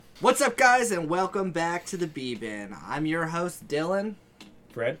What's up, guys, and welcome back to the B-Bin. I'm your host, Dylan.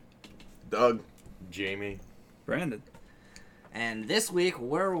 Fred. Doug. Jamie. Brandon. And this week,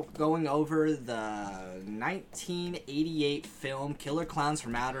 we're going over the 1988 film Killer Clowns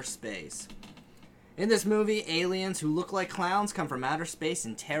from Outer Space. In this movie, aliens who look like clowns come from outer space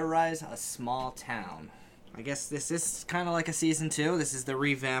and terrorize a small town. I guess this is kind of like a season 2. This is the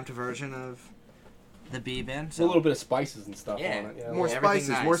revamped version of the B-Bin. So a little bit of spices and stuff Yeah, on it. Yeah, More everything spices,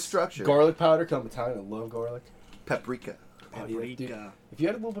 nice. more structure. garlic powder. Come Italian, I love garlic. Paprika. Oh, yeah, dude. Paprika. If you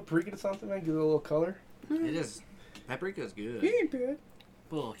had a little paprika to something, man, give it a little color. It is. Paprika's good. Ain't bad.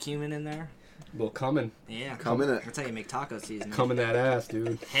 A little cumin in there. A little cumin. Yeah. Come in it. That's how you make taco seasoning. Cumin that ass,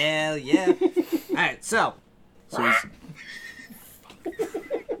 dude. Hell yeah. Alright, so. So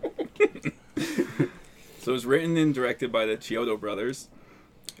it was written and directed by the Chiodo brothers.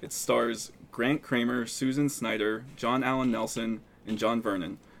 It stars Grant Kramer, Susan Snyder, John Allen Nelson, and John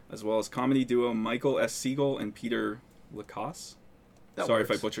Vernon, as well as comedy duo Michael S. Siegel and Peter Lacoste. That Sorry works.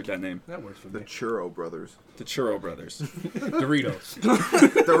 if I butchered that name. That works for The me. Churro Brothers. The Churro brothers. Doritos.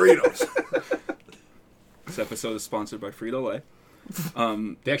 Doritos. This episode is sponsored by Frito-Lay.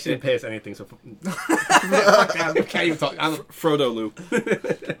 They actually didn't pay us anything, so I can't even talk. Frodo Loop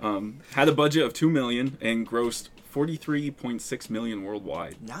had a budget of $2 million and grossed $43.6 million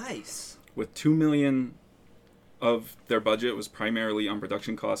worldwide. Nice. With $2 million of their budget was primarily on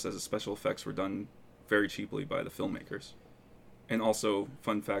production costs, as the special effects were done very cheaply by the filmmakers. And also,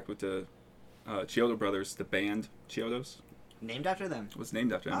 fun fact with the Chiodo brothers, the band Chiodos Named after them. was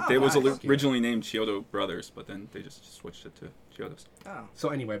named after them. Oh, It was nice. originally named Chiodo Brothers, but then they just switched it to Chiodos. Oh. So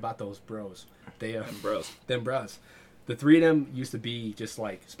anyway, about those bros. They And bros. them bros. The three of them used to be just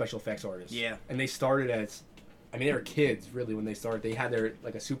like special effects artists. Yeah. And they started as, I mean, they were kids really when they started. They had their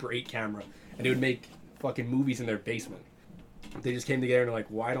like a Super 8 camera, and they would make fucking movies in their basement. They just came together and were like,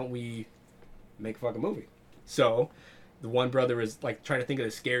 why don't we make a fucking movie? So, the one brother was like trying to think of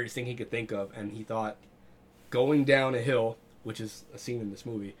the scariest thing he could think of, and he thought going down a hill, which is a scene in this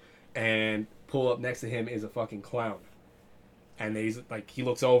movie, and pull up next to him is a fucking clown. And he's like, he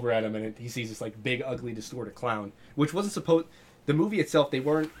looks over at him and he sees this like big, ugly, distorted clown, which wasn't supposed. The movie itself, they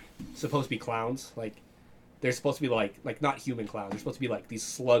weren't supposed to be clowns. Like, they're supposed to be like not human clowns. They're supposed to be like these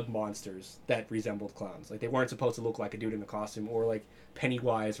slug monsters that resembled clowns. Like, they weren't supposed to look like a dude in a costume or like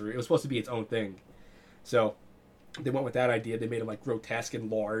Pennywise, or it was supposed to be its own thing. So they went with that idea. They made them like grotesque and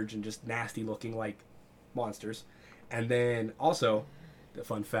large and just nasty looking like monsters. And then also, the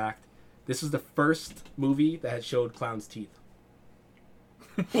fun fact, this was the first movie that had showed clowns' teeth.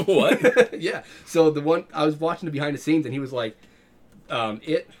 What? Yeah. So the one I was watching the behind the scenes, and he was like,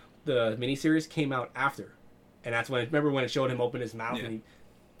 the miniseries came out after, and that's when remember when it showed him open his mouth, Yeah. and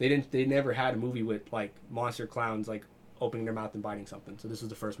they never had a movie with like monster clowns like opening their mouth and biting something. So this was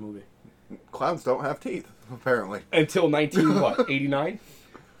the first movie Clowns don't have teeth, apparently. until 89.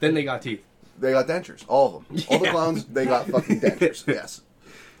 Then they got teeth. They got dentures. All of them. All the Yeah. clowns, they got fucking dentures. Yes.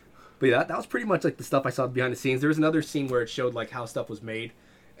 But yeah, that was pretty much like the stuff I saw behind the scenes. There was another scene where it showed like how stuff was made.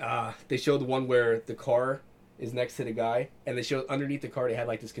 They showed the one where the car is next to the guy, and they showed underneath the car they had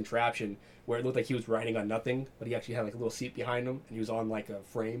like this contraption where it looked like he was riding on nothing, but he actually had like a little seat behind him, and he was on like a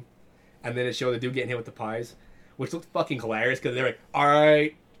frame. And then it showed the dude getting hit with the pies, which looked fucking hilarious because they're like, "All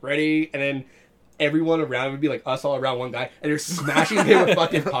right, ready," and then everyone around would be like us all around one guy, and they're smashing him with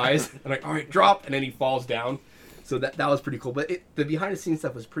fucking pies. And like, "All right, drop," and then he falls down. So that was pretty cool. But the behind the scenes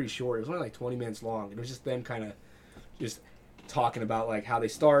stuff was pretty short. It was only like 20 minutes long. It was just them kind of just talking about like how they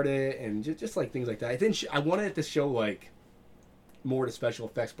started and just like things like that. I wanted it to show like more to special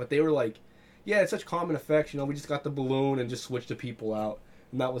effects, but they were like, yeah, it's such common effects. You know, we just got the balloon and just switched the people out,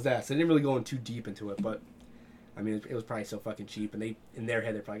 and that was that. So they didn't really go in too deep into it. But I mean, it was probably so fucking cheap, and they in their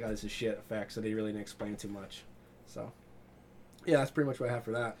head they're probably, "Oh, this is shit effects," so they really didn't explain it too much. So yeah, that's pretty much what I have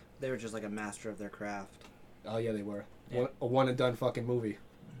for that. They were just like a master of their craft. Oh yeah, they were. Yeah. A one and done fucking movie.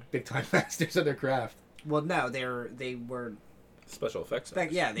 Big time masters of their craft. Well, no, they were. Special effects.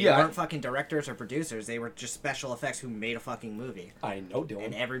 Yeah, they Yeah, weren't fucking directors or producers. They were just special effects who made a fucking movie. I know, Dylan.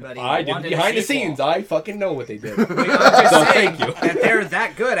 And everybody I did wanted a behind the sequel. scenes. I fucking know what they did. I'm just So saying thank you. that they're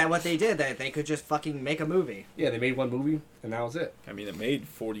that good at what they did that they could just fucking make a movie. Yeah, they made one movie, and that was it. I mean, it made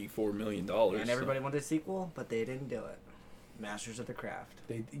 $44 million. And everybody wanted a sequel, but they didn't do it. Masters of the craft.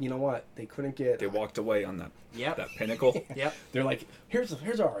 They, you know what? They couldn't get. They walked away on that Yep. that pinnacle. Yep. They're like, here's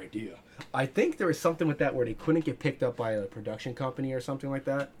our idea. I think there was something with that where they couldn't get picked up by a production company or something like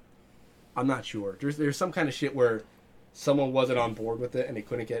that. I'm not sure. There's some kind of shit where someone wasn't on board with it and they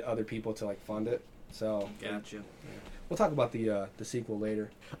couldn't get other people to like fund it. So Gotcha. we'll talk about the sequel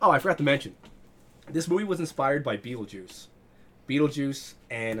later. Oh, I forgot to mention, this movie was inspired by Beetlejuice. Beetlejuice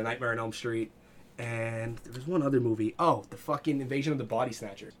and A Nightmare on Elm Street, and there was one other movie. Oh, the fucking Invasion of the Body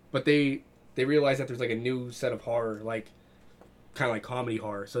Snatchers. But they realized that there's like a new set of horror, like kind of like comedy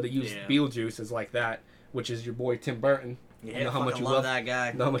horror. So they used Beetlejuice as like that, which is your boy Tim Burton. Yeah, you know how much you love that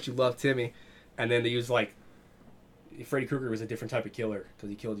guy. You know how much you love Timmy. And then they used like Freddy Krueger was a different type of killer because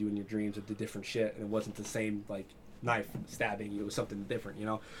he killed you in your dreams with the different shit, and it wasn't the same like knife stabbing you. It was something different, you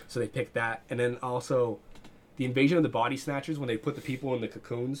know. So they picked that, and then also the Invasion of the Body Snatchers when they put the people in the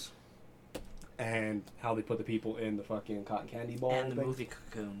cocoons, and how they put the people in the fucking cotton candy ball And the thing. movie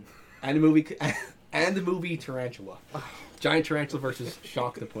Cocoon. And the movie and the movie Tarantula, giant tarantula versus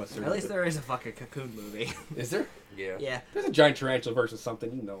Shocktopus. At least there is a fucking Cocoon movie. Is there? Yeah. Yeah, There's a giant tarantula versus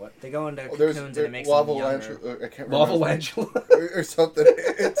something. You know it. they go into Oh, there's cocoons and it makes lava them younger. lantula. I can't Lava remember. Lantula. Or something.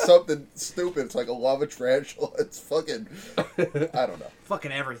 It's something stupid. It's like a lava tarantula. It's fucking. I don't know.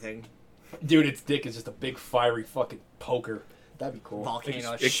 Fucking everything. Dude, its dick is just a big fiery fucking poker. That'd be cool.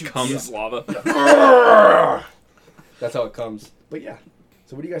 Volcano It shoots. comes lava. That's how it comes. But yeah.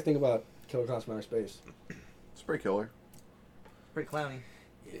 So what do you guys think about Killer Clowns from Outer Space? It's pretty killer. Pretty clowny.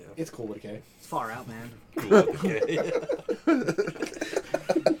 Yeah. It's cool with a K. It's far out, man. Okay.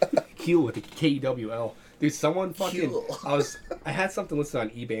 Keel with a K-E-W-L. Dude, someone fucking... Keel. I had something listed on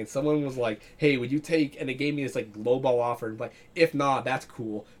eBay, and someone was like, hey, would you take... And they gave me this, like, lowball offer. And like, if not, that's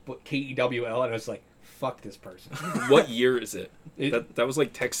cool. But K-E-W-L, and I was like, fuck this person. What year is it? It- That was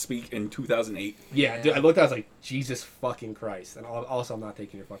like text speak in 2008. Yeah, dude, I looked at it, I was like, Jesus fucking Christ. And also, I'm not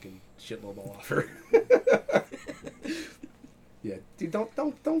taking your fucking shit lowball offer. Yeah, dude,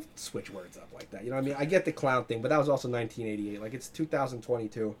 don't switch words up like that. You know what I mean? I get the clown thing, but that was also 1988. Like, it's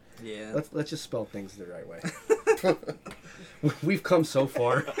 2022. Yeah. Let's just spell things the right way. We've come so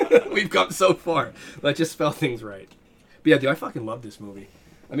far. We've come so far. Let's just spell things right. But yeah, dude, I fucking love this movie.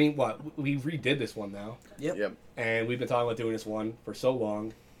 I mean, what? We redid this one now. Yep. Yep. And we've been talking about doing this one for so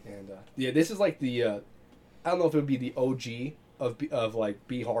long. And yeah, this is like the I don't know if it would be the OG of like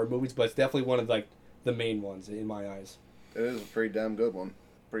B horror movies, but it's definitely one of like the main ones in my eyes. It is a pretty damn good one.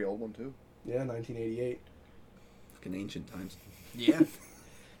 Pretty old one too. Yeah, 1988. Fucking ancient times. Yeah.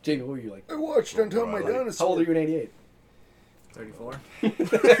 Jamie, what were you like? I watched Until My Dinosaur. How old are you in '88? 34.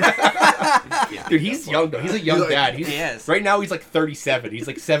 Dude, he's young though. He's a young He's like- dad. He is. Right now he's like 37. He's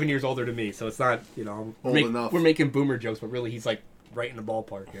like 7 years older than me, so it's not, you know, Old enough. we're making boomer jokes, but really he's like right in the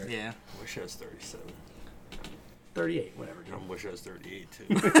ballpark here. Yeah. I wish I was 37. 38, whatever. I wish I was 38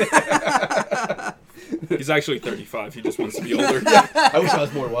 too. He's actually 35. He just wants to be older. I wish I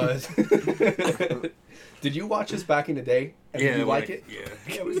was more was. Did you watch this back in the day? And did you like it?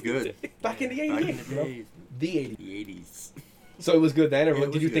 Yeah, it was good. Back in the 80s. Back in the day, The 80s. the 80s. So it was good then, or Yeah, it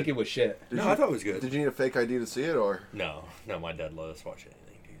did was you good. think it was shit? No, I thought it was good. Did you need a fake ID to see it, or? No, my dad let us watch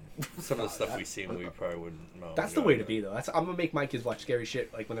anything, dude. Some of the stuff we've seen, we probably wouldn't know. That's the way to be, though. I'm gonna make my kids watch scary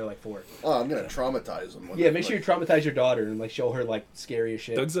shit like when they're like 4. Oh, I'm gonna traumatize them. Yeah, make sure you traumatize your daughter and like show her like scary as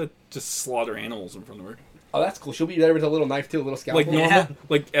shit. Doug's just slaughter animals in front of her. Oh, that's cool. She'll be there with a little knife too, a little scalpel. Like Yeah. normal,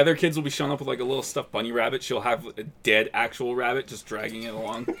 like other kids will be showing up with like a little stuffed bunny rabbit. She'll have a dead actual rabbit just dragging it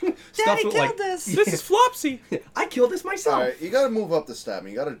along. Stuff with, like, this. This is Flopsy. I killed this myself. All right, you gotta move up the stab.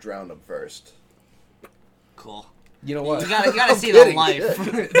 You gotta drown them first. Cool. You know what? You gotta I'm see kidding.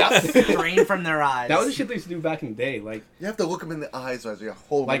 the life drain from their eyes. That was the shit they used to do back in the day. Like You have to look them in the eyes as you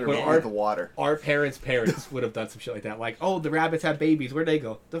hold Like them when underneath the water. our parents' would have done some shit like that. Like, oh, the rabbits have babies. Where'd they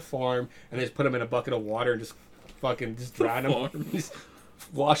go? The farm. And they just put them in a bucket of water and just fucking just drown them. farm. Just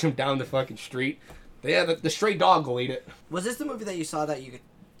wash them down the fucking street. Yeah, the stray dog will eat it. Was this the movie that you saw that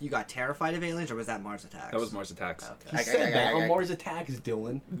you got terrified of aliens, or was that Mars Attacks? That was Mars Attacks. Okay. He said that on Mars Attacks,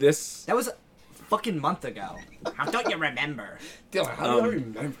 Dylan. This That was a fucking month ago. How don't you remember? Dylan, how do I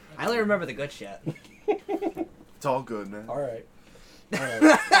remember? I only remember the good shit. It's all good, man. All right. All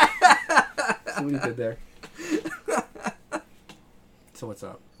right. See what you did there. So what's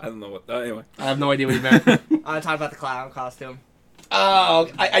up? I don't know what. Anyway, I have no idea what he meant. I talked about the clown costume. Oh,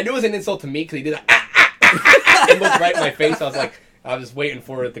 I knew it was an insult to me because he did that. He looked right in my face. I was just waiting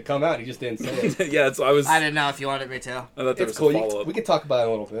for it to come out. He just didn't say it. yeah. So I was. I I didn't know if you wanted me to. thought there It's was cool. a follow up. We could talk about it a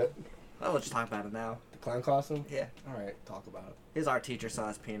little bit. Oh, we'll just talk about it now. The clown costume? Yeah. All right, talk about it. His art teacher saw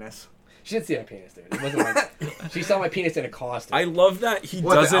his penis. She didn't see my penis, dude. It wasn't like she saw my penis in a costume. I love that he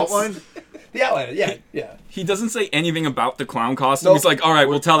What, the doesn't. outline? The outline, yeah. He doesn't say anything about the clown costume. Nope. He's like, all right,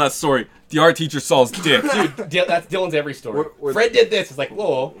 we'll tell that story. The art teacher saw his dick. That's Dylan's every story. Were- Fred did this. It's like,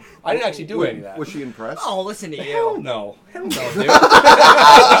 whoa, I didn't actually do any of that. Was she impressed? Oh, listen to Hell you. no,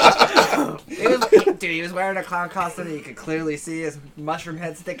 dude. He was wearing a clown costume that you could clearly see his mushroom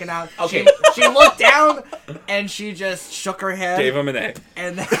head sticking out. Okay. She looked down and she just shook her head. Gave him an A.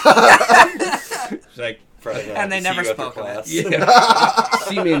 And She's like, Friday night, And they see never you after spoke of it. class. Yeah.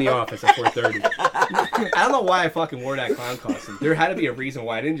 See me in the office at 4:30. I don't know why I fucking wore that clown costume. There had to be a reason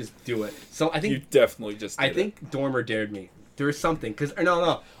why I didn't just do it. So I You think definitely just did I think Dormer dared me. There was something because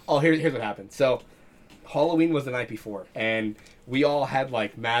no. Oh, here's what happened. So Halloween was the night before, and we all had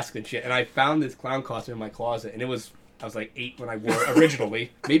like masks and shit. And I found this clown costume in my closet, and I was like 8 when I wore it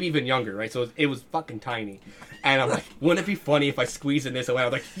originally, maybe even younger, right? So it was fucking tiny. And I'm like, wouldn't it be funny if I squeezed in this away? I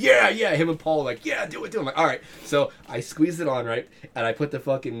was like, yeah. Him and Paul were like, yeah, do it. I'm like, all right. So I squeezed it on, right? And I put the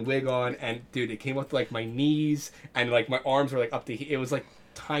fucking wig on, and dude, it came up to like my knees, and like my arms were like up to. It was like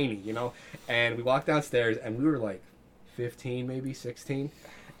tiny, you know. And we walked downstairs, and we were like 15, maybe 16.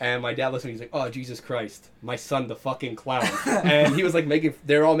 And my dad listened. He's like, "Oh, Jesus Christ, my son, the fucking clown." And he was like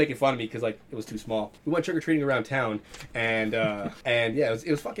they're all making fun of me because like it was too small. We went trick or treating around town, and yeah, it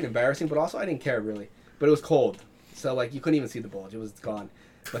was fucking embarrassing. But also I didn't care really. But it was cold, so like you couldn't even see the bulge. It was gone.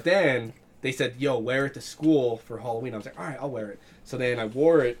 But then they said, "Yo, wear it to school for Halloween." I was like, "All right, I'll wear it." So then I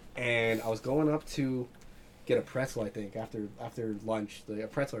wore it, and I was going up to get a pretzel, I think, after lunch, a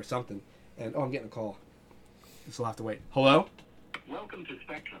pretzel or something. And I'm getting a call. So I'll have to wait. Hello? Welcome to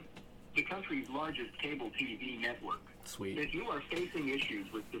Spectrum, the country's largest cable TV network. Sweet. If you are facing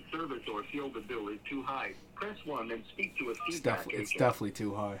issues with the service or feel the bill is too high, press 1 and speak to a feedback It's agent. definitely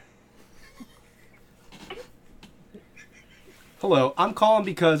too high. Hello, I'm calling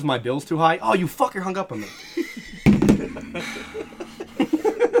because my bill's too high. Oh, you fucker hung up on me.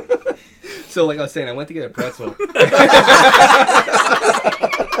 So, like I was saying, I went to get a pretzel.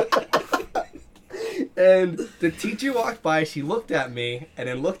 And the teacher walked by, she looked at me, and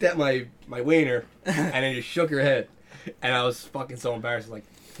then looked at my wiener, and then just shook her head. And I was fucking so embarrassed, like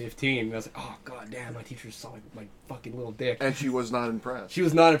 15. And I was like, oh, god damn, my teacher saw my fucking little dick. And she was not impressed. She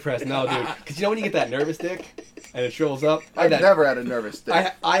was not impressed, no, dude. Because you know when you get that nervous dick, and it shrivels up? I've never had a nervous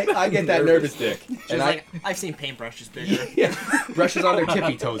dick. I get that nervous dick. She And was like, I've seen paintbrushes bigger. yeah, brushes on their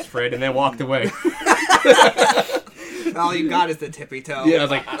tippy toes, Fred, and then walked away. All you got is the tippy toe. Yeah, I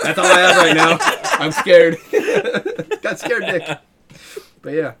was like, that's all I have right now. I'm scared. Got scared, Dick.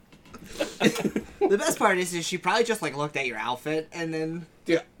 But yeah. The best part is she probably just like looked at your outfit and then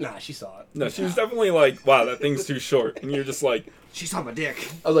Yeah, nah, she saw it. No, she was definitely like, wow, that thing's too short. And you're just like, she saw my dick.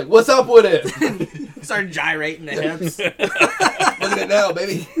 I was like, what's up with it? Started gyrating the hips. Look at it now,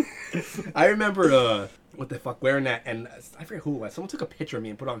 baby. I remember, what the fuck, wearing that, and I forget who it was. Someone took a picture of me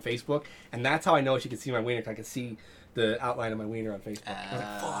and put it on Facebook, and that's how I know she could see my wiener, 'cause I could see the outline of my wiener on Facebook. I was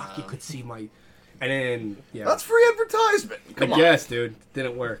like, fuck, you could see my... And then, yeah. That's free advertisement. Come on. Yes, dude.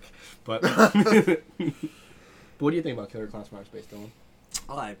 Didn't work. But... But what do you think about Killer Clowns from Outer Space, Dylan?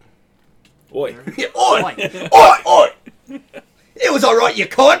 Like, oi. Yeah, oi! Oi! Oi! It was alright, you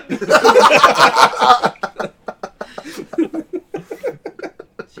cunt!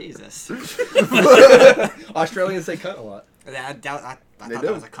 Jesus. Australians say cunt a lot. I thought They that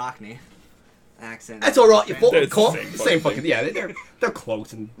do. was a Cockney accent. That's alright, you fucking That's the cunt. same Same fucking fucking, yeah, they're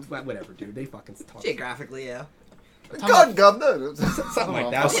close and whatever, dude. They fucking talk. Geographically, yeah. God, governor. Something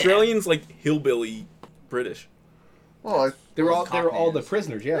like that. Australians like hillbilly British. Well, They were all the Cockneys.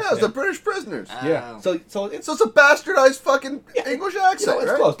 prisoners, yeah, yes. it's the British prisoners. Yeah. Oh. So it's So it's a bastardized fucking English you know, accent,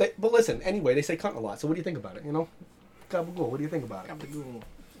 it's right? close. But listen, anyway, they say cunt a lot. So what do you think about it? You know, Gabagool, what do you think about it?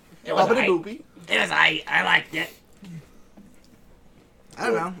 It was Bobbity I boopy. liked it. I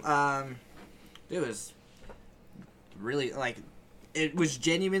don't know. It was really like it was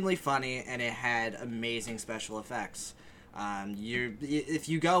genuinely funny, and it had amazing special effects. If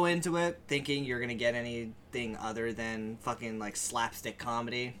you go into it thinking you're gonna get anything other than fucking like slapstick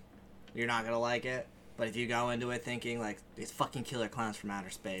comedy, you're not gonna like it. But if you go into it thinking like it's fucking Killer Clowns from Outer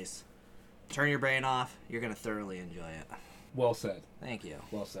Space, turn your brain off. You're gonna thoroughly enjoy it. Well said. Thank you.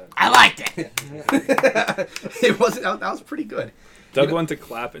 Well said. I liked it. It wasn't. That was pretty good. Doug went to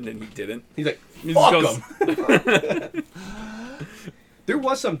clap and then he didn't. He's like, He fuck just 'em. There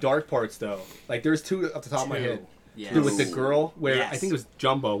was some dark parts though. Like there's two off the top of my head. Yes. Dude, with the girl, where Yes. I think it was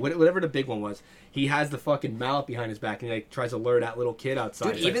Jumbo, whatever the big one was. He has the fucking mallet behind his back, and he like tries to lure that little kid outside.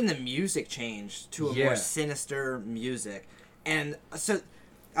 Dude, It's like- even the music changed to a Yeah. more sinister music. And so,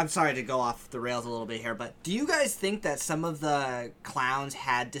 I'm sorry to go off the rails a little bit here, but do you guys think that some of the clowns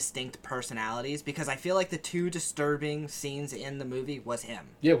had distinct personalities? Because I feel like the two disturbing scenes in the movie was him,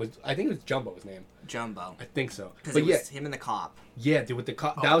 yeah, I think it was Jumbo's name. Jumbo. I think so. Because But it yeah, was him and the cop. yeah, dude, with the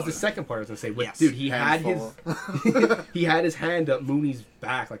that was the second part I was gonna say. With, Yes. Dude, he had Handful. his he had his hand up Mooney's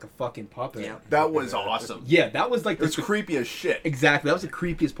back like a fucking puppet. Yep. That was awesome. Yeah, that was like It was creepy as shit. exactly. That was the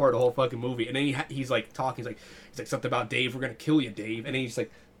creepiest part of the whole fucking movie. And then he's like talking. He's like something about Dave. We're gonna kill you, Dave. And then he's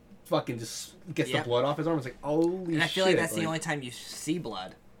like, fucking just gets Yep. the blood off his arm. It's like, holy shit. And I feel like that's the only time you see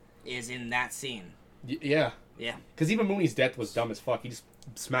blood is in that scene. Yeah. Yeah. Because even Mooney's death was dumb as fuck. He just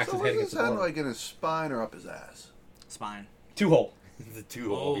smacks So his head was against his the head door. like in his spine or up his ass? Spine. Two-hole. The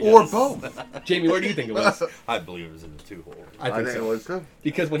two hole. Or both? Jamie, where do you think it was? I believe it was in the two hole. I think it so. was too.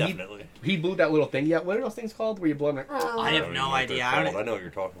 Because when Definitely. he blew that little thing, what are those things called? Where you blow them like... I have don't no even know what idea. they're I called. don't. I know what you're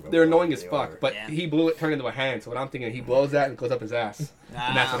talking about. They're I don't know annoying what as they fuck, are. but Yeah. he blew it, turned into a hand. So what I'm thinking, he blows that and it goes up his ass,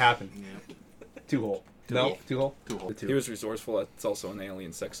 and that's what happened. Yeah. Two-hole. No, Yeah. two-hole. Two-hole. The two. He was resourceful. It's also an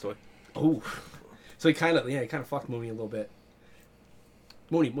alien sex toy. Ooh. So he kind of fucked Mooney a little bit.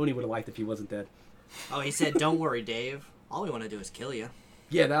 Mooney would have liked if he wasn't dead. Oh, he said, "Don't worry, Dave. All we want to do is kill you."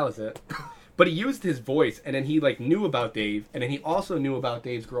 Yeah, that was it. But he used his voice, and then he like knew about Dave, and then he also knew about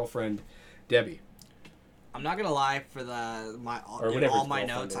Dave's girlfriend, Debbie. I'm not gonna lie. For Or in whatever all his my girlfriend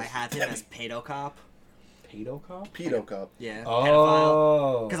notes, is. I have him as pedo cop. Pedo cop? Pedo cop. Yeah. Pedophile.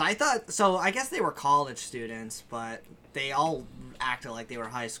 Oh. Because I thought so. I guess they were college students, but they all acted like they were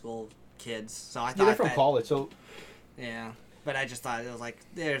high school kids. So I thought Yeah, they're from that, college, so Yeah, but I just thought it was like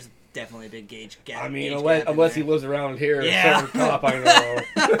there's definitely a big gauge gap. I mean, age unless, gap in unless he there. lives around here, Yeah. certain cop I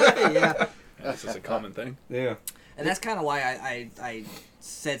know. Yeah, This is a common thing. Yeah. and that's kind of why I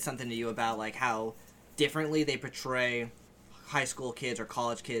said something to you about like how differently they portray high school kids or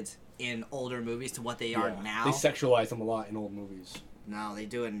college kids in older movies to what they are Yeah. now. They sexualize them a lot in old movies. No, they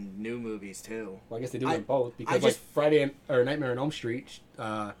do it in new movies too. Well, I guess they do I- it in both because I like just- Friday or Nightmare on Elm Street,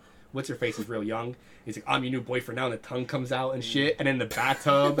 what's her face is real young. He's like, I'm your new boyfriend now, and the tongue comes out and shit, and in the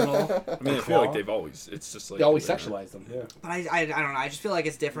bathtub and all. I mean, I feel like they've always. It's just like They always they're- sexualize them. Yeah. But I don't know. I just feel like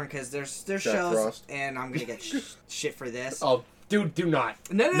it's different because there's Jack shows, Frost. and I'm gonna get shit for this. Oh, dude, do not.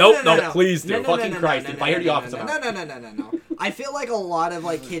 No, Nope, no, please do. Fucking Christ, if I hear the opposite no, of no, no, no, no, no. I feel like a lot of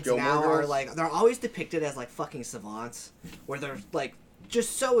like kids Gilmore now are Girls? like they're always depicted as like fucking savants, where they're like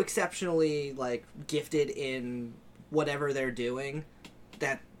just so exceptionally like gifted in whatever they're doing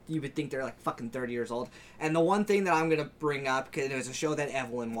that you would think they're like fucking 30 years old. And the one thing that I'm gonna bring up because it was a show that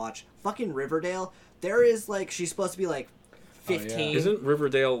Evelyn watched, fucking Riverdale. There is like she's supposed to be like 15. Isn't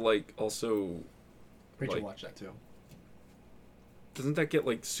Riverdale like also? Rachel Like- watched that too. Doesn't that get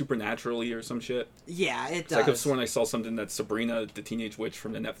like supernaturally or some shit? Yeah, it It's like I've does. sworn I saw something that Sabrina, the Teenage Witch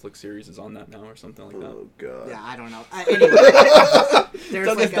from the Netflix series, is on that now or something like that. Oh god. Yeah, I don't know. Anyway, there's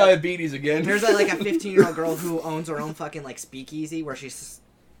Done like this diabetes again. There's like a 15-year-old girl who owns her own fucking like speakeasy where she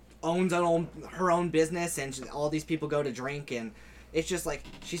owns her own business, and all these people go to drink, and it's just like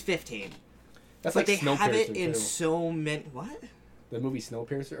she's 15. That's But like they have it Snowpiercer in too. so many. What? The movie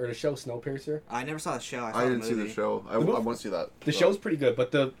Snowpiercer or the show Snowpiercer. I never saw the show. I saw I the didn't see movie. the show. I The movie- want to see that. The show's pretty good,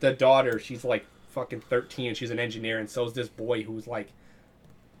 but the daughter, she's like fucking 13 and she's an engineer, and so is this boy who's like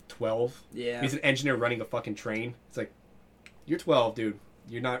 12. Yeah. He's an engineer running a fucking train. It's like, you're 12, dude.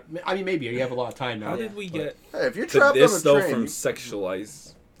 You're not. I mean, maybe you have a lot of time now. How did we get Hey, if you're to trapped this on a though train, from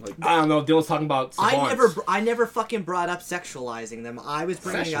sexualize? Like I don't know. Dylan's talking about savants. I never fucking brought up sexualizing them. I was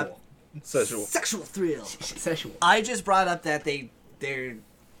bringing up sexual. sexual thrill. Sexual. I just brought up that they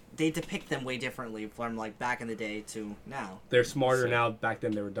depict them way differently from like back in the day to now. They're smarter now. Back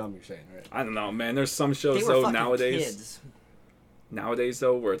then, they were dumb. You're saying, right? I don't know, man. There's some They shows were though fucking nowadays. kids. Nowadays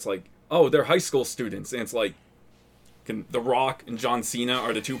though, where it's like, oh, they're high school students, and it's like, The Rock and John Cena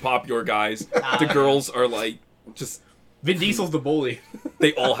are the two popular guys. The girls are like just Vin Diesel's the bully.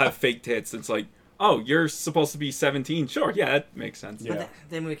 they all have fake tits. It's like, oh, you're supposed to be 17. Sure, yeah, that makes sense. Yeah. But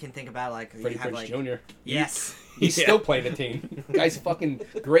then we can think about like you Freddie have Prinze like Jr. yes. He's Yeah. still playing a teen. Guy's fucking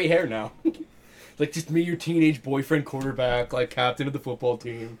gray hair now. Like, just me, your teenage boyfriend quarterback, like captain of the football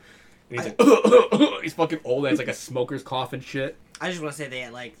team. And he's like, he's fucking old, and it's like a smoker's cough and shit. I just want to say they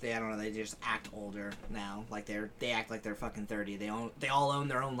I don't know, they just act older now. Like they act like they're fucking 30. They all own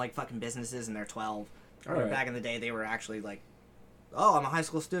their own like fucking businesses, and they're 12. All right. Back in the day, they were actually like, oh, I'm a high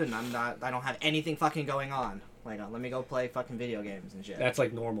school student. I don't have anything fucking going on. Like, let me go play fucking video games and shit. That's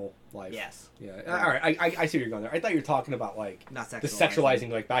like normal life. Yes. Yeah. All right. I see where you're going there. I thought you were talking about like Not the sexualizing. sexualizing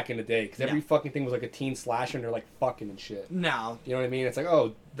like back in the day, because every No. fucking thing was like a teen slasher, and they're like fucking and shit. No. You know what I mean? It's like,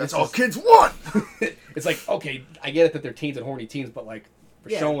 oh, that's this all is- kids want. It's like, okay, I get it that they're teens and horny teens, but like for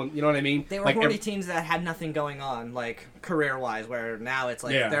Yeah. showing, you know what I mean? They were like, horny every- teens that had nothing going on, like career-wise. Where now it's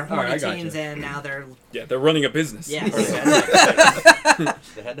like Yeah. they're All right, horny I got teens, you. and now they're Yeah, they're running a business. yeah.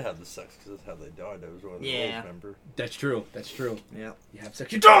 They had to have the sex because that's how they died. That was one of the Yeah. rules, remember? That's true. That's true. Yep. You have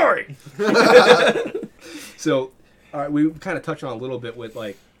sex, you die. So, all right, we kind of touched on a little bit with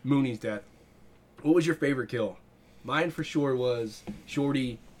like Mooney's death. What was your favorite kill? Mine for sure was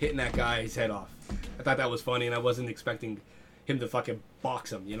Shorty hitting that guy's head off. I thought that was funny, and I wasn't expecting him to fucking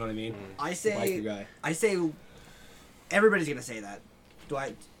box him. You know what I mean? I Like say the guy. everybody's gonna say that. Do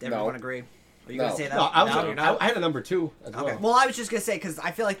everyone No. agree? Are you No. gonna say that? No, you're not? I had a number 2 as Okay. well. Well, I was just gonna say because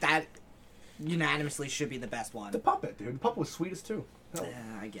I feel like that unanimously should be the best one. The puppet, dude. The puppet was sweetest too. Yeah,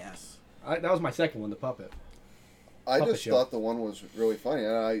 I guess. That was my second one, the puppet. I Puppet just show. thought the one was really funny,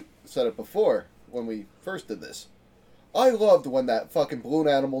 and I said it before when we first did this. I loved when that fucking balloon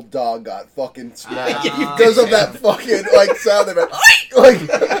animal dog got fucking smacked because of that fucking like sound they made. Like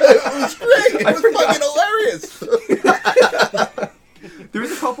it was great. It was fucking hilarious.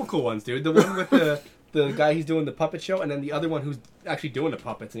 There's a couple cool ones, dude. The one with the guy he's doing the puppet show, and then the other one who's actually doing the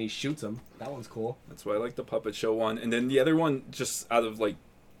puppets and he shoots them. That one's cool. That's why I like the puppet show one. And then the other one, just out of like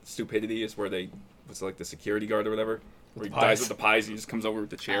stupidity, is where was like the security guard or whatever, where he dies with the pies. And he just comes over with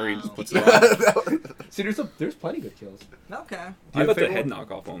the cherry and just puts it on. See, there's plenty good kills. Okay. I bet the favorite head one?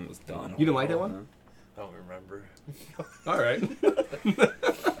 knockoff one was done. You didn't like that one? I don't remember. All right.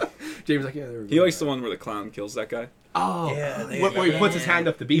 James was like, yeah, there we go. He likes the one where the clown kills that guy. Oh, Yeah, where he puts his hand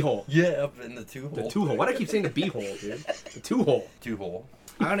up the beehole. Yeah, up in the two hole. The two hole. Why do I keep saying the beehole, dude? The two hole. Two hole.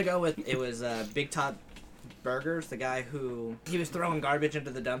 I'm gonna go with it was Big Top Burgers, the guy who he was throwing garbage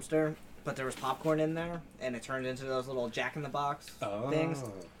into the dumpster, but there was popcorn in there, and it turned into those little Jack in the Box things.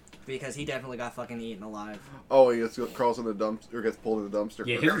 Because he definitely got fucking eaten alive. Oh, he crawls in the dumpster, or gets pulled in the dumpster.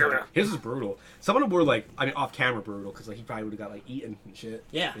 Yeah, his is brutal. Some of them were like, I mean, off camera brutal because like he probably would have got like eaten and shit.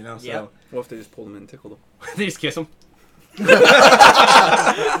 Yeah. You know, so Yep. What if they just pulled him in and tickled him? they just kiss him.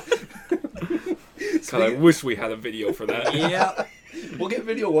 God, I wish we had a video for that. Yeah. We'll get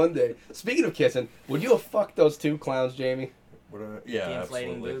video one day. Speaking of kissing, would you have fucked those two clowns, Jamie? Yeah, The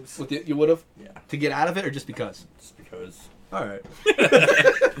inflating absolutely. boobs. You would have? Yeah, To get out of it or just because? just because. All right.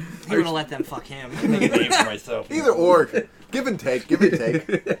 He would have let them fuck him. Make a name for myself. Either or, give and take, give and take.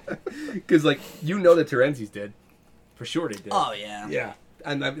 Because like you know the Terenzis did, for sure they did. Oh yeah. Yeah.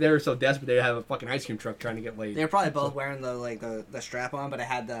 And they were so desperate they have a fucking ice cream truck trying to get laid. They were probably both wearing the strap on, but it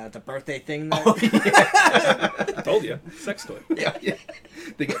had the birthday thing there. Oh, yeah. Told you, sex toy. Yeah.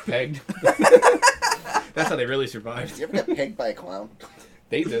 They get pegged. That's how they really survived. You ever get pegged by a clown?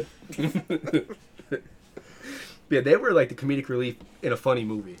 They did. Yeah, they were like the comedic relief in a funny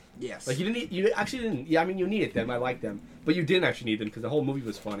movie. Yes. Like you actually didn't. Yeah, I mean you needed them. I liked them, but you didn't actually need them because the whole movie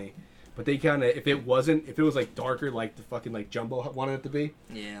was funny. But they kind of, if it was like darker, like the fucking like Jumbo wanted it to be,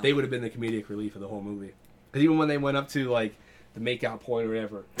 Yeah. they would have been the comedic relief of the whole movie. Because even when they went up to like the makeout point or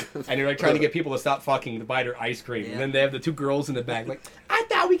whatever, and they're like trying to get people to stop fucking to buy their ice cream, Yeah. and then they have the two girls in the back like, I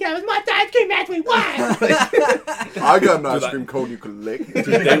thought we got as much ice cream as we want. I got an ice cream cone you can lick. Dude,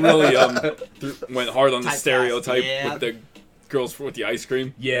 they really went hard on the Typecast, stereotype yeah. with the girls with the ice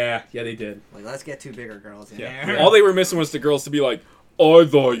cream. Yeah, they did. Like, let's get two bigger girls in Yeah. there. All they were missing was the girls to be like, I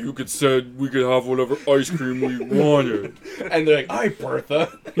thought you could said we could have whatever ice cream we wanted. And they're like, all right,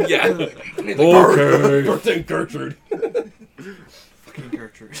 Bertha. Yeah. Okay. Bertha and Gertrude. Fucking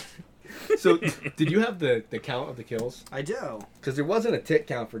Gertrude. So, did you have the count of the kills? I do. Because there wasn't a tit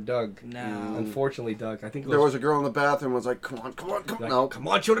count for Doug. No. Unfortunately, Doug. I think it There was a girl in the bathroom was like, come on. like, No. come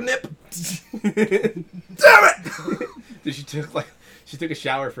on, show the nip. Damn it! She took a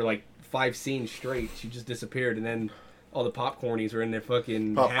shower for like 5 scenes straight. She just disappeared, and then all the popcornies were in their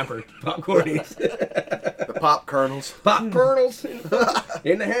fucking hamper. Popcornies. The pop kernels. Pop kernels in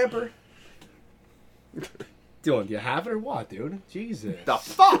the hamper. Dylan, do you have it or what, dude? Jesus. The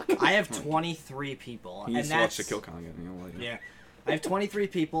fuck? I have 23 people. He and needs to watch that's the Kill Con again. You know, like, Yeah. I have 23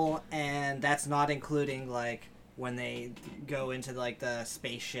 people, and that's not including, like, when they go into, like, the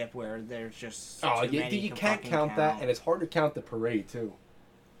spaceship where there's just Oh, too many you to can't fucking count that, and it's hard to count the parade, too.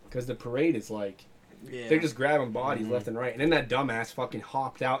 Because the parade is like, Yeah. they're just grabbing bodies left and right. And then that dumbass fucking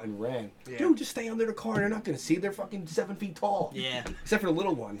hopped out and ran. Yeah. Dude, just stay under the car. They're not going to see. They're fucking 7 feet tall. Yeah. Except for the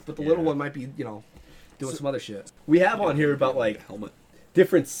little one. But the little one might be, doing some other shit. We have on here about, like, helmet.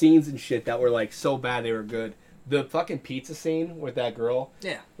 different scenes and shit that were, like, so bad they were good. The fucking pizza scene with that girl.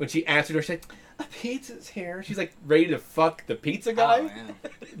 Yeah. When she answered her, she's like, a pizza's here. She's, like, ready to fuck the pizza guy. Oh, yeah.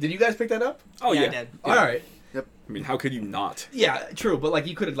 Did you guys pick that up? Oh, Yeah, yeah. I did. All right. I mean, how could you not? Yeah, true. But, like,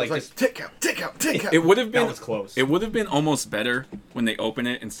 you could have, like, Like, just... tick out. It would have been. That was close. It would have been almost better when they open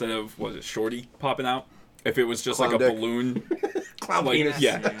it instead of Shorty popping out. If it was just Clown like a dick. balloon, Clown like penis.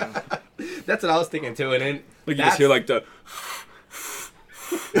 yeah, That's what I was thinking, too. And then... like you just hear like the.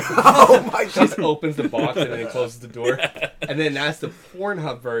 Oh my She just opens the box and then closes the door. And then that's the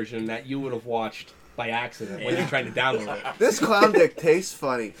Pornhub version that you would have watched by accident when you're trying to download it. This clown dick tastes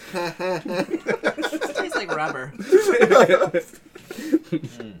funny. It tastes like rubber.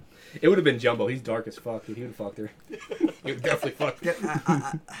 It would have been Jumbo. He's dark as fuck, dude. He would have fucked her. He would definitely fucked her.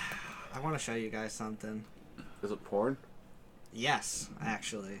 I want to show you guys something. Is it porn? Yes,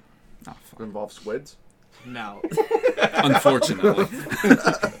 actually. Oh, It fuck. involves squids? No. Unfortunately,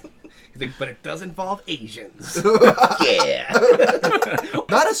 He's like, but it does involve Asians. Yeah.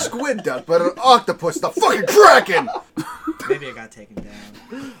 Not a squid duck, but an octopus, the fucking Kraken! Maybe it got taken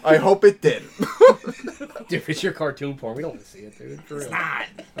down. I hope it did. Dude, it's your cartoon porn. We don't want to see it, dude. For real. It's not.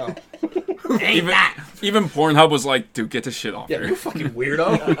 Oh. Even Pornhub was like, dude, get this shit off Yeah, here. you fucking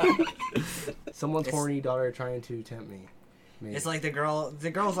weirdo. Someone's horny daughter trying to tempt me. Maybe. It's like the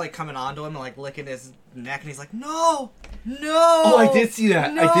girl's like coming onto him and like licking his neck, and he's like, no. Oh, I did see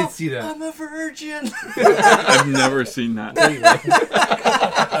that. No, I did see that. I'm a virgin. I've never seen that.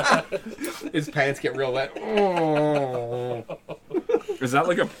 His pants get real wet. Oh. Is that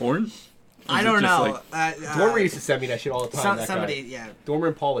like a porn? I it don't just know. Dormer used to send me that shit all the time. That somebody, guy. yeah, Dormer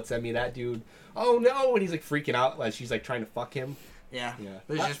and Paul would send me that dude. Oh no, and he's like freaking out as she's like trying to fuck him. yeah. Yeah.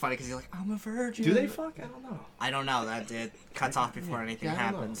 But it's just funny because he's like, I'm a virgin. Do they fuck? I don't know. I don't know. That it cuts off before anything Yeah,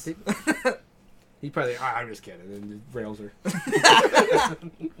 I don't happens. know. He probably. I'm just kidding. And rails her.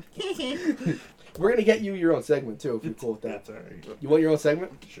 We're gonna get you your own segment too, if you're cool with that. That's alright. You want your own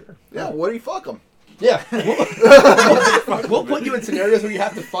segment? Sure. Yeah, what do you fuck them? Yeah. We'll put you in scenarios where you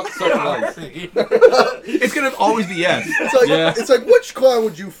have to fuck someone. It's gonna always be yes. It's like which clown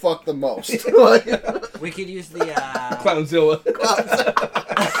would you fuck the most? Like, We could use the. Clownzilla.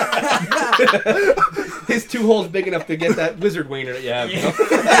 His 2 holes big enough to get that lizard wiener that you have. You know?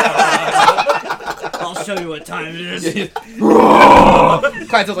 I'll show you what time it is.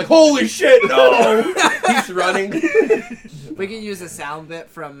 Clownzilla's like, holy shit, no! He's running. We could use a sound bit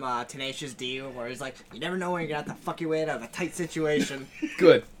from Tenacious D where he's like, you never know when you're gonna have to fuck your way out of a tight situation.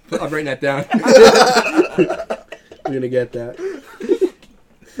 Good. I'm writing that down. We're gonna get that.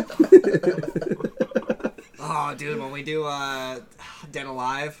 Oh, dude, when we do Dead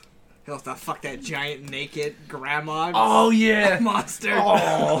Alive, he'll have to fuck that giant naked grandma Oh, yeah. monster.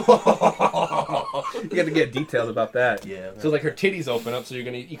 Oh. You got to get details about that. Yeah. So like her titties open up, so you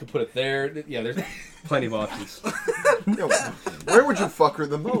can put it there. Yeah, there's plenty of options. yo, where would you fuck her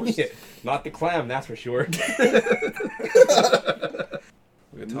the most? Yeah, not the clam, that's for sure.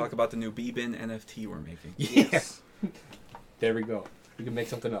 We're gonna talk about the new B-Bin NFT we're making. Yes. There we go. We can make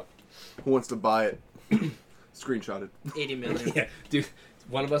something up. Who wants to buy it? Screenshot it. 80 million. Yeah, dude.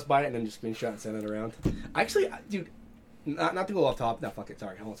 One of us buy it and then just screenshot and send it around. Actually, dude, not to go off top. No, fuck it.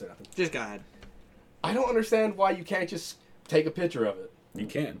 Sorry, I won't say nothing. Just go ahead. I don't understand why you can't just take a picture of it. You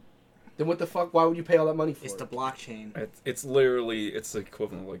can. Then what the fuck? Why would you pay all that money for It's it? the blockchain. It's literally it's the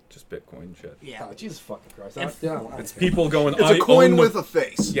equivalent of like just Bitcoin shit. Yeah. Oh, Jesus fucking Christ. If- It's people going. It's I a coin own with the... a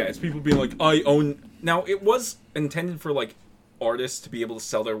face. Yeah, it's people being like, I own. Now it was intended for like artists to be able to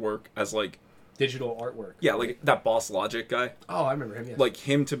sell their work as like Digital artwork. yeah, like that Boss Logic guy. Oh, I remember him. Yes. Like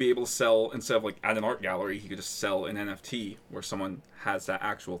him to be able to sell instead of like at an art gallery, he could just sell an NFT where someone has that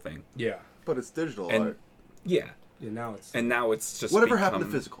actual thing. yeah. But it's digital And art. yeah, Yeah. Now it's. and now it's just Whatever happened to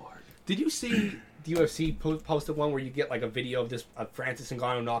become- physical art? Did you see the UFC posted one where you get like a video of this Francis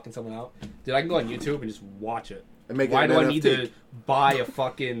Ngannou knocking someone out? Dude, I can go on YouTube and just watch it. And make it Why an do I NFT? need to buy a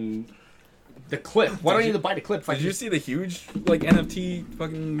fucking the clip? Why do I need to buy the clip? If I Did you just- see the huge like NFT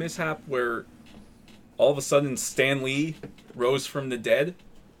fucking mishap where all of a sudden Stan Lee rose from the dead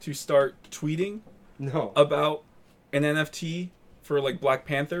to start tweeting No. about an NFT for like Black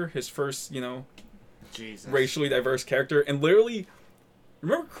Panther, his first, Jesus. racially diverse character, and literally,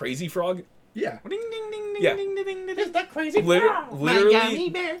 remember Crazy Frog? Yeah. Ding, ding, ding, ding, Yeah. ding, ding, ding, ding. Is that crazy? Literally,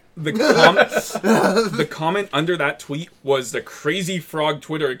 the comment under that tweet was the Crazy Frog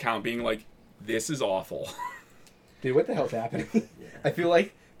Twitter account being like, "This is awful." Dude, what the hell's happening? I feel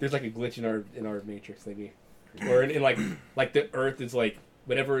like there's like a glitch in our matrix, maybe, or in like the Earth is like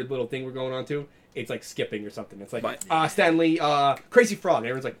whatever little thing we're going on to. It's like skipping or something. It's like Stanley, Crazy Frog. And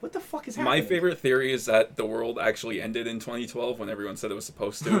everyone's like, what the fuck is happening? My favorite theory is that the world actually ended in 2012 when everyone said it was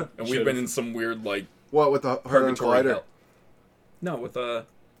supposed to, and we've been in some weird like What with the Hadron purgatory Collider? hell. No, with The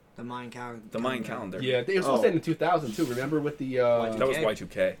Mayan calendar. the Mayan calendar. Yeah, it was supposed to end in 2000 too. Remember with the That was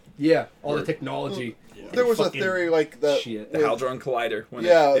Y2K. yeah, all the Or- technology. There was a Fucking theory like that. shit. The with- Hadron Collider. When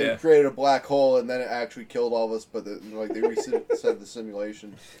Yeah, it, it created a black hole, and then it actually killed all of us. But they reset the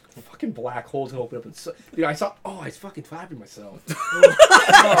simulation. Fucking black holes open up and dude, I saw. Oh, I was fucking flapping myself.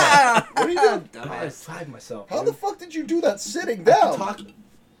 What are you doing? I was flapping myself. How dude. the fuck did you do that sitting I down? talk-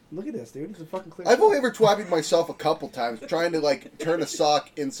 Look at this, dude. It's a fucking clear. I've only ever twabbied myself a couple times, trying to like turn a sock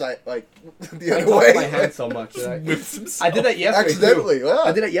inside, like the I other talked my way. hand so much. That with some I did that yesterday Accidentally, too. yeah.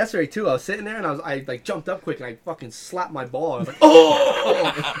 I did it yesterday too. I was sitting there and I like jumped up quick and I fucking slapped my ball. I was like,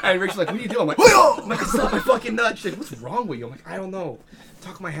 oh! And Rachel's like, what are you doing? I'm like, I slapped my fucking nut. She's like, what's wrong with you? I'm like, I don't know.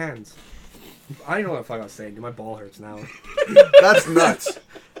 Talk my hands. I don't know what the fuck I was saying. Dude, my ball hurts now. That's nuts.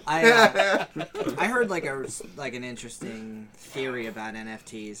 I heard like an interesting theory about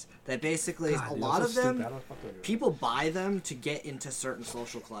NFTs that basically God, a dude, lot that's of so them stupid. I don't fucking agree. people buy them to get into certain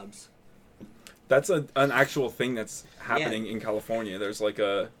social clubs. That's an actual thing that's happening in California. There's like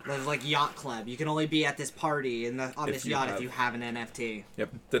a There's like yacht club. You can only be at this party on If this you yacht have- if you have an NFT. yep.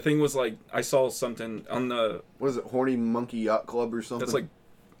 The thing was like I saw something on the What is it, Horny Monkey Yacht Club or something? that's like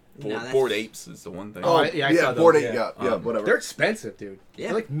No, that's- Bored Apes is the one thing. Oh, I yeah, saw those, Bored Ape yeah. Yacht. Yeah, whatever. They're expensive, dude. Yeah.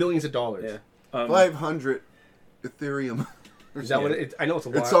 They're like millions of dollars. Yeah. 500 Ethereum. Is that what it, I know it's a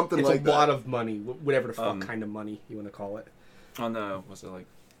lot. It's something it's like a lot that. of money, whatever the fuck kind of money you want to call it. On the was it like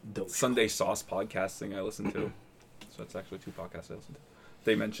Doge. Sunday Sauce podcast thing I listened to. So it's actually 2 podcasts I listened to.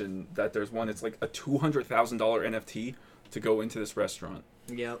 They mentioned that there's one. It's like a $200,000 NFT to go into this restaurant.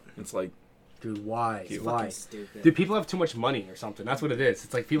 Yep. It's like Dude, why? Cute. Why? Fucking stupid. Dude, people have too much money or something. That's what it is.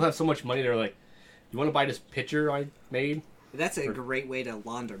 It's like people have so much money. They're like, "You want to buy this picture I made?" That's a great way to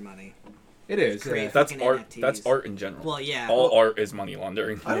launder money. It is. Great. Yeah. that's Fucking art. NFTs. That's art in general. Well, yeah. All art is money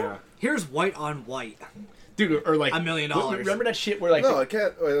laundering. Yeah. Here's white on white. Dude, or like $1 million. Remember that shit where like No, I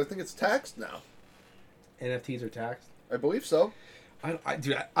can't. I think it's taxed now. NFTs are taxed? I believe so.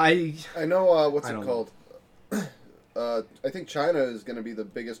 Dude, I I know, what's I it don't called? I think China is going to be the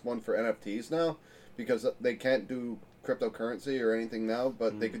biggest one for NFTs now because they can't do cryptocurrency or anything now,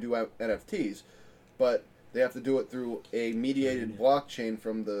 but they could do NFTs. But they have to do it through a mediated blockchain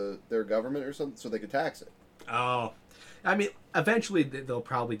from their government or something so they could tax it. Oh, I mean, eventually they'll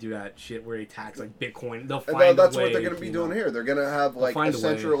probably do that shit where they tax like Bitcoin. They'll And find that's a way, what they're going to be you doing know. here. They're going to have like find a a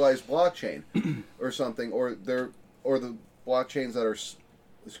way. centralized blockchain or something, or the blockchains that are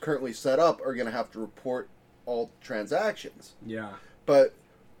currently set up are going to have to report all transactions. Yeah. But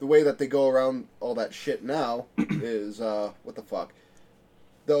the way that they go around all that shit now is what the fuck?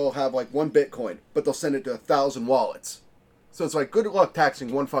 They'll have like 1 Bitcoin, but they'll send it to 1,000 wallets. So it's like good luck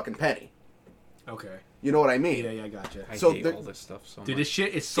taxing 1 fucking penny. Okay. You know what I mean? Yeah, I gotcha. I So hate the- all this stuff so Dude, much. this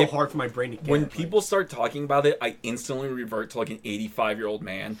shit is so If- hard for my brain to get. When like- people start talking about it, I instantly revert to like an 85-year-old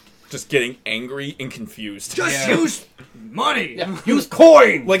man just getting angry and confused. Just use money. use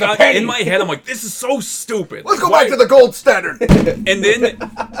coin, like in my head, I'm like, this is so stupid. Let's go Why- back to the gold standard. And then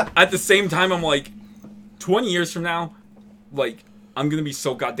at the same time, I'm like, 20 years from now, like, I'm gonna be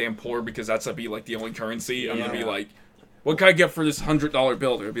so goddamn poor because that's gonna be like the only currency. I'm gonna be Yeah. like, what can I get for this $100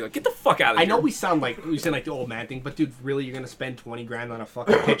 bill? They're gonna be like, get the fuck out of I here. know we sound like the old man thing, but dude, really, you're gonna spend 20 grand on a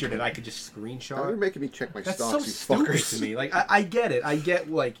fucking picture that I could just Now you're screenshot? making me check my That's stocks, so you stupid fuckers. to me. Like, I get it. I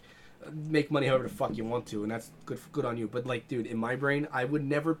get like make money however the fuck you want to, and that's good on you. But like, dude, in my brain, I would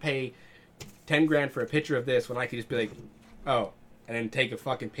never pay 10 grand for a picture of this when I could just be like, oh. And then take a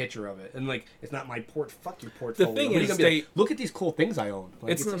fucking picture of it, and like it's not my fuck your portfolio. thing What are you is gonna be like, they- look at these cool things I own.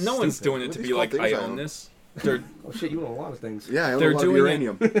 Like, It's so no one's stupid. doing it What to are be these like, called I things I own own? this. They're Oh shit, you own a lot of things. Yeah, I own They're a lot doing of it-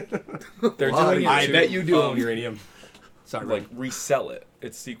 uranium. they're Wow, doing it I to, bet you do own uranium. Sorry, like resell it.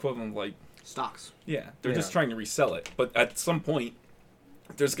 It's the equivalent of like, Stocks. yeah, they're just Yeah. trying to resell it. But at some point,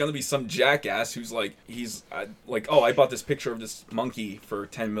 there's gonna be some jackass who's like, like, oh, I bought this picture of this monkey for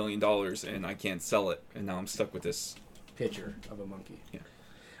 $10 million and I can't sell it, and now I'm stuck with this. picture of a monkey. Yeah.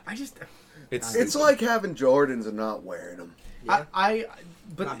 I just, It's It's like having Jordans and not wearing them. Yeah.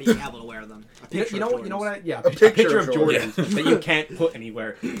 but Not being able to wear them. A you picture know, of you know Jordans. what? Yeah, A a picture picture of of Jordan. Jordan that you can't put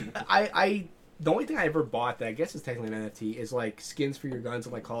anywhere. The only thing I ever bought that I guess is technically an NFT is like skins for your guns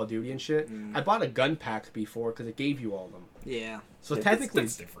in like Call of Duty and shit. I bought a gun pack before because it gave you all of them. Yeah. So technically,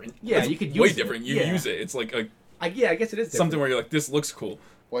 that's different. Yeah, That's you could way use it. different. You Yeah. use it. It's like I guess it is something different. where you're like, this looks cool.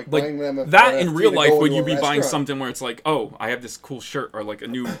 Like, Like buying them that NFT in real to life, go would into you a be buying restaurant. something where it's like, oh, I have this cool shirt or like a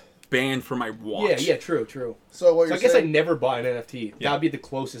new band for my watch? Yeah, true. So what So you're I guess I saying? never bought an NFT. Yeah. That'd be the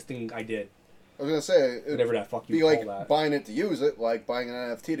closest thing I did. I was gonna say it'd Whatever that fuck you be call like that. buying it to use it, like buying an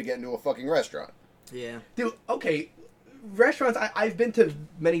NFT to get into a fucking restaurant. Yeah. Dude, okay. Restaurants, I've been to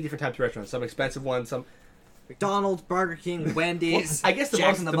many different types of restaurants. Some expensive ones, some... McDonald's, Burger King, Wendy's. I guess the Jack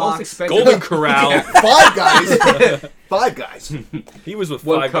most, in the the most Box. expensive... Golden Corral. Five Guys. Five Guys. He was with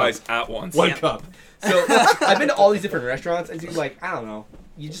One five cup. guys at once. One Yeah. cup. So I've been to all these different restaurants, and dude, like, I don't know,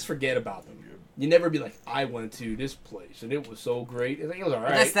 you just forget about them. You never be like, I went to this place and it was so great. It's like, it was all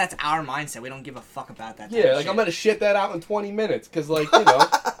But right. that's our mindset. We don't give a fuck about that. type Yeah, of like shit. I'm gonna shit that out in 20 minutes because, like, you know,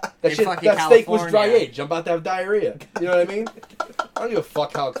 that In shit, fucking that steak was dry California. aged. I'm about to have diarrhea. You know what I mean? I don't give a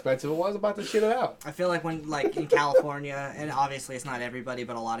fuck how expensive it was. I'm about to shit it out. I feel like when, like, in California, and obviously it's not everybody,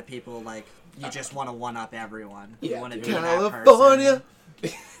 but a lot of people, like, you just want to one-up everyone. You Yeah, want to dude. be that California.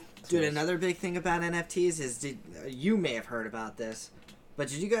 person. Dude, another big thing about NFTs is, you may have heard about this, but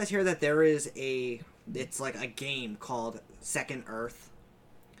did you guys hear that there is it's like a game called Second Earth,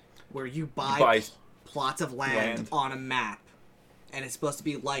 where you buy Buy plots of land land. on a map, and it's supposed to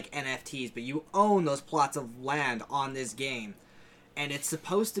be like NFTs, but you own those plots of land on this game. And it's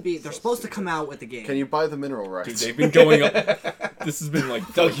supposed to be, they're supposed to come out with the game. Can you buy the mineral Dude, rights? they've been going up. This has been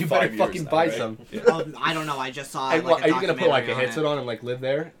like Doug, you 5 better years fucking now, buy right? some. Yeah. I don't know, I just saw And like what, a are you gonna put like a documentary headset on and like live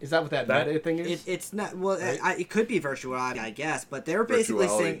there? Is that what that That- meta thing is? It's not, well, Right? it could be virtuality, I guess, but they're basically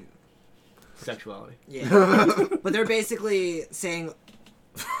Virtuality. saying, Sexuality. yeah. But they're basically saying,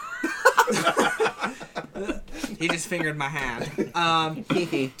 he just fingered my hand.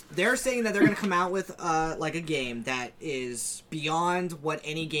 They're saying that they're going to come out with like a game that is beyond what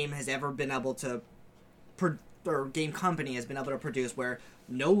any game has ever been able to, or game company has been able to produce. Where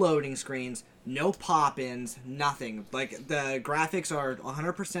no loading screens, no pop-ins, nothing. Like the graphics are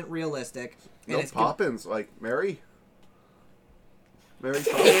 100% realistic. And No it's Poppins, like Mary. Mary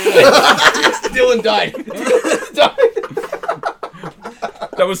Poppins. Dylan died.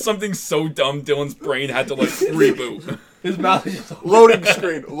 That was something so dumb. Dylan's brain had to like reboot. His mouth is just Loading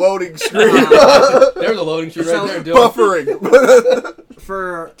screen. Loading screen. there's a loading screen So- right there, Dylan. Buffering.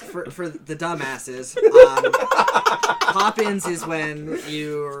 for the dumbasses, pop-ins is when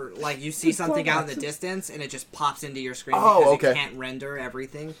you see something out in the distance and it just pops into your screen Oh, because okay. it can't render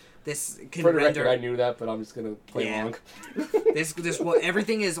everything. This can For the render. record, I knew that, but I'm just gonna play Yeah. along.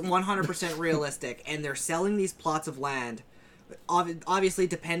 Everything is 100% realistic, and they're selling these plots of land. Obviously,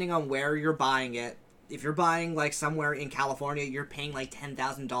 depending on where you're buying it. If you're buying like somewhere in California, you're paying like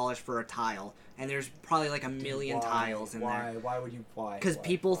 $10,000 for a tile, and there's probably like a million tiles in there. Why would you? Why? Because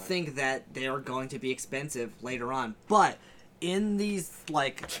people think that they are going to be expensive later on. But in these,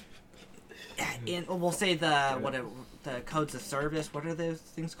 like, we'll say the codes of service, what are those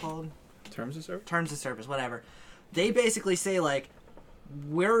things called? Terms of service. Terms of service, whatever. They basically say, like,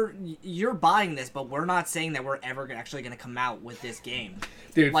 you're buying this, but we're not saying that we're ever actually going to come out with this game.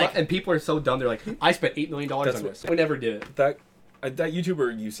 Dude, like- and people are so dumb. They're like, I spent $8 million on That's this. We never did it. That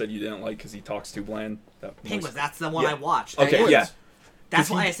YouTuber you said you didn't like because he talks too bland. That Penguins, that's the one Yeah. I watched. Okay, Penguins. yeah. That's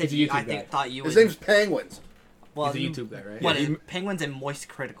He's why a- I said he's a YouTube I guy. thought you His would. name's Penguins. Well, He's a YouTube guy, right? What, Yeah, he- Penguins and Moist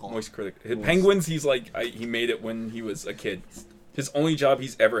Critical. Moist critic. Penguins. He's like he made it when he was a kid. His only job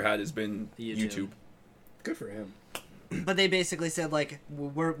he's ever had has been YouTube. Good for him. But they basically said, like,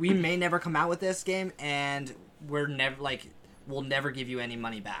 we may never come out with this game, and we'll never give you any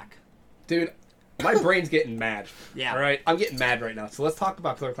money back. Dude, my brain's getting mad. Yeah. All right? I'm getting mad right now. So let's talk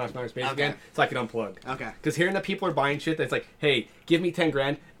about Killer Clowns from Outer Space Okay. again so I can unplug. Okay. Because hearing that people are buying shit that's like, hey, give me 10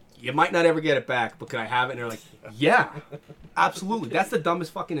 grand. You might not ever get it back, but can I have it? And they're like, yeah, absolutely. That's the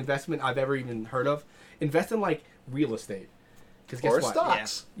dumbest fucking investment I've ever even heard of. Invest in, like, real estate. Because guess Or what?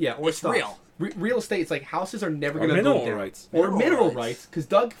 stocks. Yeah, or It's stocks. real. Real estate, it's like houses are never Or going to go mineral down. rights. Or Mineral mineral rights. rights, because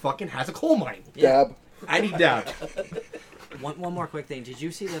Doug fucking has a coal mine. Dab. I need dab. One more quick thing. Did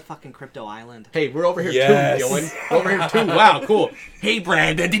you see the fucking Crypto Island? Hey, we're over here Yes. too, Dylan. We're over here too. Wow, cool. Hey,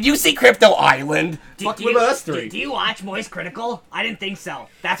 Brandon, did you see Crypto Island? Fuck, what about us three? Do you watch Moist Critical? I didn't think so.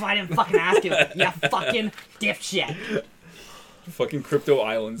 That's why I didn't fucking ask you. You fucking dipshit. Fucking Crypto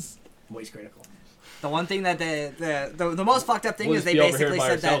Islands. Moist critical. The one thing that the most fucked up thing We'll is just they be over here basically by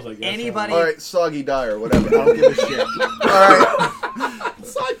said that ourselves, I guess. anybody. All right, soggy dyer, whatever. I don't give a shit. All right,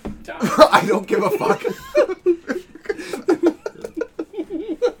 I don't give a fuck.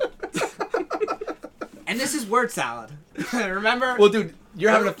 And this is word salad. Remember? Well, dude,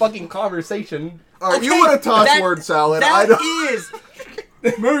 you're having a fucking conversation. All right, you want to toss that- word salad? That I don't. is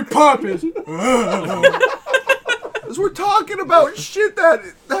Mary Poppins. Because we're talking about shit that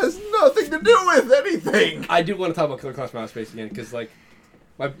has nothing to do with anything. I do want to talk about Killer Clowns from Outer Space again, because, like,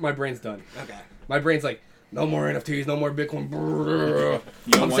 my brain's done. okay. My brain's like, no more NFTs, no more Bitcoin. Brrr.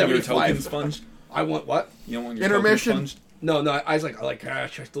 You don't I'm want your 75. token sponged? I want what? You don't want your Intermission. token sponged? No, I was like, I like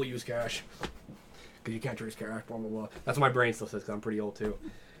cash. I still use cash. Because you can't trace cash, blah, blah, blah. That's what my brain still says, because I'm pretty old, too.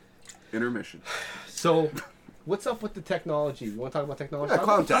 Intermission. So, what's up with the technology? You want to talk about technology? Yeah, Talk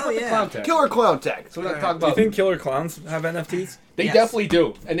clown about tech. Oh, yeah. Clown tech. Killer clown tech. So we're not Alright. talking Do you about. think Killer Clowns have NFTs? They Yes. definitely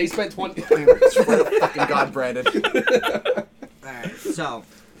do, and they spent 20. Swear to fucking God, Brandon. Alright, so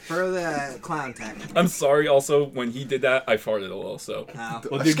for the clown tech. I'm sorry. Also, when he did that, I farted a little. So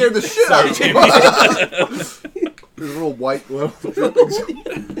Well, I dude, scared the shit out of you. There's little white little drippings.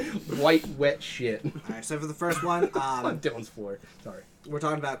 white wet shit Alright, so for the first one, on Dylan's floor. Sorry, we're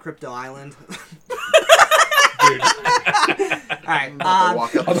talking about Crypto Island. dude. Alright, I'll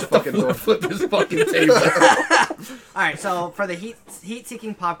walk out this fucking door. Flip this fucking table. Alright, so for the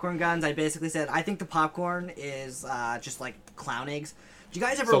heat-seeking popcorn guns, I basically said I think the popcorn is just like clown eggs. Do you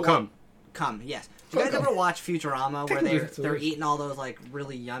guys ever So come. Come, yes. you guys ever watch Futurama where they're Dinosaurs. eating all those like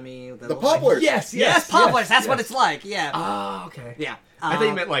really yummy The Poplars. Yes, Poplars. That's what it's like. Yeah. Oh, okay. Yeah. I thought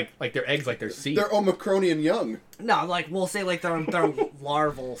you meant like their eggs, like their seed. They're Omicronian young. No, like we'll say like their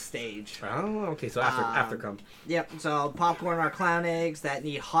larval stage. Oh, okay. So after come. Yep. So popcorn are clown eggs that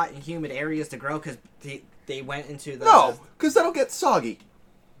need hot and humid areas to grow because they went into the No, because that'll get soggy.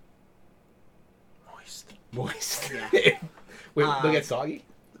 Moist. Yeah. Wait, they'll get soggy?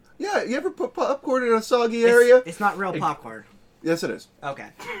 Yeah, you ever put popcorn in a soggy area? It's not real popcorn. Yes, it is. Okay.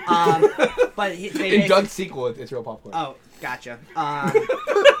 But In Doug's sequel, it's real popcorn. Oh, gotcha.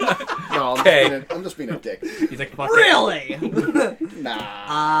 No, Okay. I'm just being a dick. He's like, fuck Really? Nah.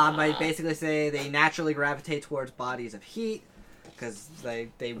 I basically say they naturally gravitate towards bodies of heat because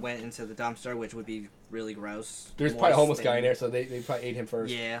they went into the dumpster, which would be really gross. There's probably a homeless Moist guy in and- there, so they probably ate him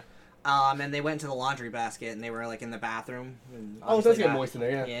first. Yeah. And they went into the laundry basket and they were like in the bathroom. And Oh, it does obviously get that- moist in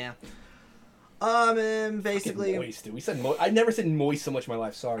there, yeah. Yeah. And basically, Moist, dude. We said moist. I never said moist so much in my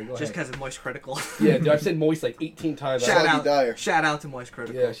life. Sorry, go just ahead. because it's moist critical. Yeah, dude, I've said moist like 18 times. shout Soggy out, dyer. shout out to moist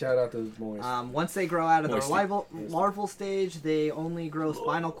critical. Yeah, shout out to moist. Once they grow out of their Moisty. larval stage, they only grow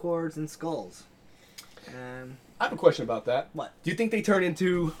spinal cords and skulls. I have a question about that. What? Do you think they turn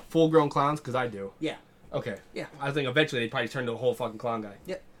into full-grown clowns? Because I do. Yeah. Okay. Yeah. I think eventually they probably turn into a whole fucking clown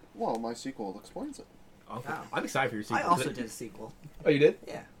guy. Well, my sequel explains it. Okay. Wow. I'm excited for your sequel. I also did a sequel. Oh, you did?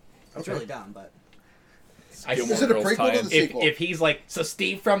 Yeah. It's Okay. really dumb, but I Gilmore Is it a Girls prequel to tie-in. the sequel? If he's like, so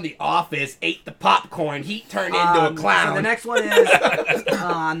Steve from The Office ate the popcorn, he turned into a clown. So the next one is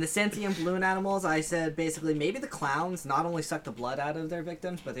the sentient balloon animals. I said basically maybe the clowns not only suck the blood out of their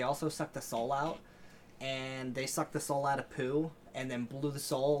victims, but they also suck the soul out. And they sucked the soul out of poo and then blew the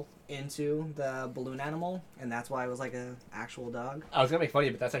soul into the balloon animal, and that's why it was like an actual dog. I was gonna make fun of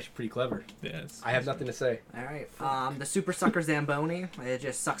you, but that's actually pretty clever. Yes. I have nothing to say. All right. The super sucker Zamboni, it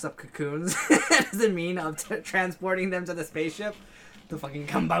just sucks up cocoons as a mean of transporting them to the spaceship. The fucking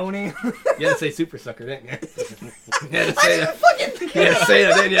Kamboni. You had to say super sucker, didn't you? You had to say that. You had to say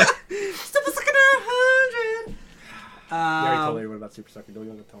that, didn't you? Super sucker 100. You already told everyone about super sucker. Don't you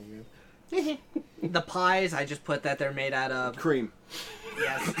want to tell me? The pies, I just put that they're made out of. Cream.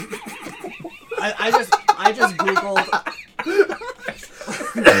 Yes. I just googled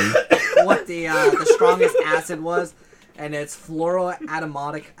what the strongest acid was, and it's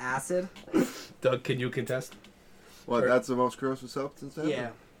fluoroatomic acid. Doug, can you contest? What, that's the most corrosive substance ever? Yeah.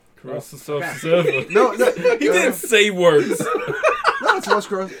 Gross and so No, no. He didn't say words. No, it's the most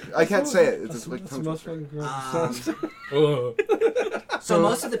corrosive. I can't say it. It's just like tongue twister. So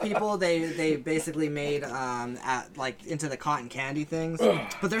most of the people they basically made at like into the cotton candy things,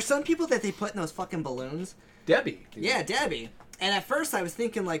 but there's some people that they put in those fucking balloons. Debbie. dude. Yeah, Debbie. And at first I was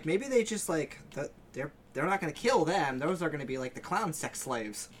thinking like maybe they just like they're not gonna kill them. Those are gonna be like the clown sex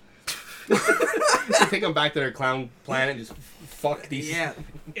slaves. They take them back to their clown planet and just fuck these Yeah.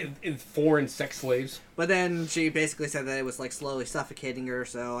 in foreign sex slaves. But then she basically said that it was like slowly suffocating her.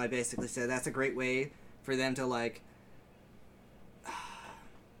 So I basically said that's a great way for them to like.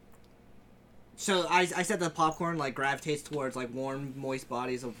 So I said the popcorn like gravitates towards like warm, moist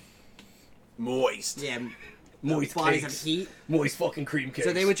bodies of Moist. Moist bodies cakes. of heat. Moist fucking cream cakes.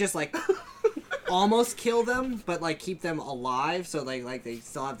 So they would just like almost kill them, but like keep them alive. So like they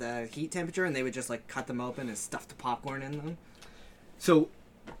still have the heat temperature, and they would just like cut them open and stuff the popcorn in them. So,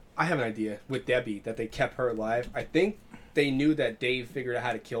 I have an idea with Debbie that they kept her alive. I think they knew that Dave figured out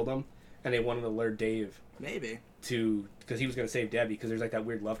how to kill them, and they wanted to lure Dave Maybe. to because he was going to save Debbie because there's like that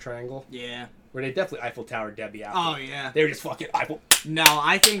weird love triangle Yeah. where they definitely Eiffel Tower Debbie out. Oh yeah. They were just fucking Eiffel. No,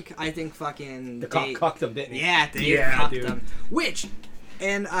 I think fucking The cop Dave- cucked them, didn't he? Yeah, Dave Yeah, cucked dude. them. Which,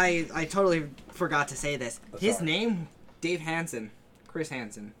 and I totally forgot to say this. His sorry. name, Dave Hansen, Chris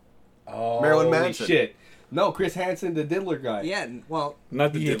Hansen. Oh, Marilyn holy Manson. shit. No, Chris Hansen, the diddler guy. Yeah. Well.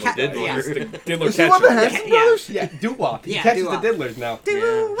 Not the Yeah, diddler. Diddler. Diddler. Yeah. The diddler Is he one of the catcher. Hanson Yeah. brothers? Yeah, doo-wop. He Yeah, catches doo-wop. the diddlers now.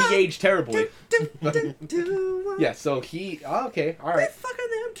 Yeah. He aged terribly. Do Yeah, so he... Oh, okay, all right. fucking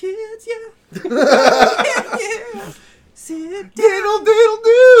them kids, yeah. yeah. Sit down. Diddle diddle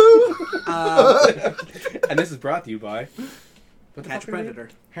do. And this is brought to you by... What the Catch fuck are they? Predator.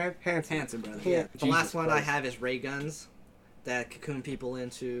 Hansen. Hansen brothers. Yeah. Yeah. The Jesus last one I Christ. have is ray guns that cocoon people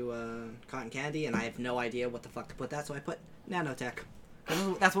into cotton candy, and I have no idea what the fuck to put that, so I put nanotech.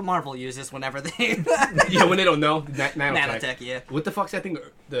 That's what Marvel uses whenever they Yeah, when they don't know. Nanotech. nanotech. Yeah. What the fuck's that thing?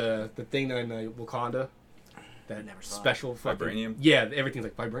 The thing in Wakanda? That Never saw it. special fucking... Vibranium? Yeah, everything's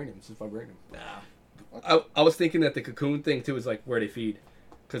like vibranium. It's just vibranium. I was thinking that the cocoon thing, too, is like where they feed.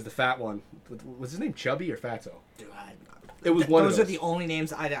 Because the fat one... Was his name Chubby or Fatso? Dude, It was one Those of are those. the only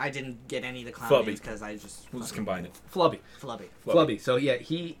names I didn't get any of the clown Flubby. names because I just We'll just combine it. Flubby. Flubby. Flubby. So yeah,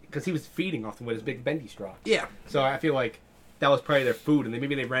 because he was feeding off them with his big bendy straw. Yeah. So I feel like that was probably their food, and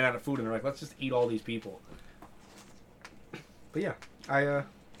maybe they ran out of food, and they're like, let's just eat all these people. But yeah, I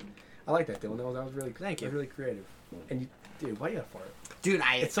like that, Dylan. That was really Thank you. Really creative. And you, dude, why you gotta fart? Dude,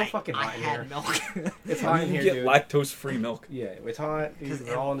 It's so fucking I hot in had here. milk. It's hot in You here, get dude. lactose-free milk. Yeah, it's hot. Dude, 'Cause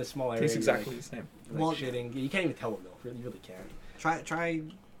we're all in this small area. Tastes and exactly you're the same. like Well- shitting. You can't even tell with milk. You really can't. Try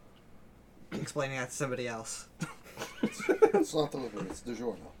explaining that to somebody else. It's not delivery. It's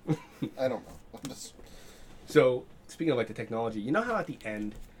DiGiorno. I don't know. I'm just. So speaking of like the technology, you know how at the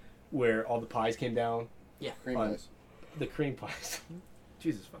end where all the pies came down, Cream On- ice. the cream pies.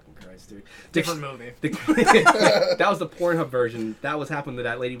 Jesus fucking Christ, dude. Different movie. That was the Pornhub version. That was happening to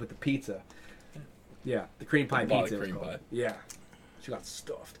that lady with the pizza. Yeah, the cream pie A lot of pizza. it was cream called. pie. Yeah, she got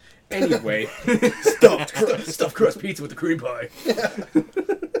stuffed. Anyway, Stuffed crust. stuffed crust pizza with the cream pie.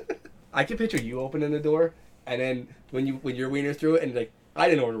 I can picture you opening the door, and then when your wiener's through it, and like, I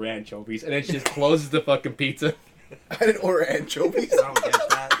didn't order anchovies, and then she just closes the fucking pizza I didn't order anchovies. I don't get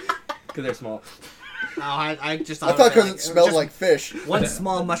that. because they're small. No, I just I thought thought it was because it smelled just like fish. one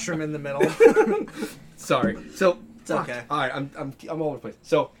small mushroom in the middle. Sorry. So It's okay. All right, I'm all over the place.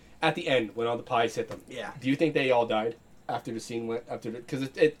 So at the end, when all the pies hit them, Yeah. do you think they all died after the scene went because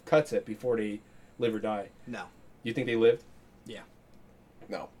it cuts it before they live or die? No. You think they lived? Yeah.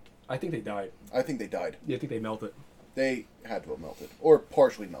 No, I think they died. I think they died. You think they melted? They had to have melted or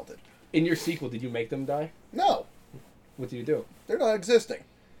partially melted. In your sequel, did you make them die? No, What did you do? they're not existing.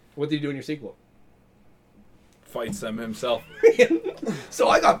 What did you do in your sequel? Fights them himself. So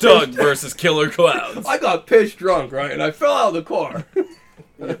I got Doug versus Killer Clowns. I got pissed drunk, right, and I fell out of the car.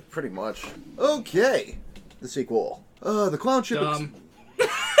 Yeah, pretty much. Okay, the sequel. The clown ship. Dumb.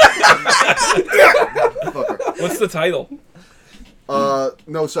 Fucker. What's the title?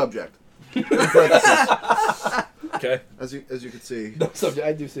 No subject. In parentheses, Okay. as you can see. No subject.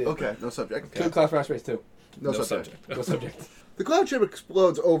 I do see it. Okay, no subject. Killer Clowns from Outer Space 2. No, No subject. subject. No subject. The clown ship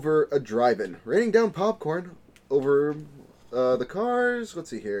explodes over a drive-in, raining down popcorn over the cars. Let's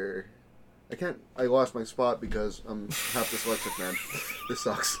see here. I lost my spot because I'm half dyslexic, man. This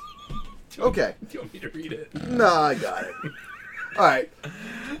sucks. Okay. Do you want me to read it? Nah, I got it. Alright.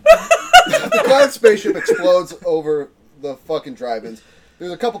 The clown spaceship explodes over the fucking drive-ins.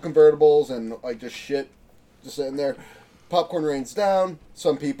 There's a couple convertibles and like just shit just sitting there. Popcorn rains down.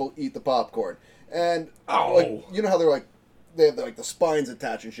 Some people eat the popcorn. And like, you know how they have like the spines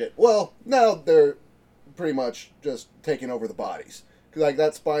attached and shit. Well, now they're pretty much just taking over the bodies. Cause like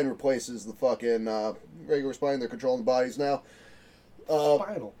that spine replaces the fucking regular spine. They're controlling the bodies now.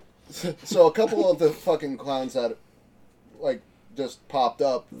 Spinal. So a couple of the fucking clowns that like just popped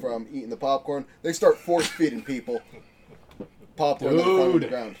up from eating the popcorn, they start force feeding people popcorn that they find on the Dude.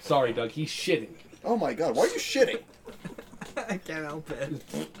 ground. Sorry, Doug. He's shitting. Oh my god, why are you shitting? I can't help it.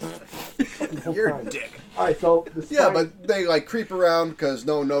 You're a dick. All right, so the Yeah, spine- but they like creep around because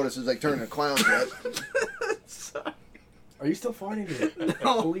no one notices they turn into clowns yet. Are you still farting, dude?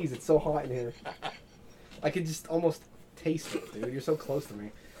 Please, it's so hot in here. I could just almost taste it, dude. You're so close to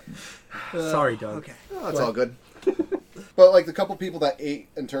me. Sorry, Doug. Okay. Oh, that's all good. But like the couple people that ate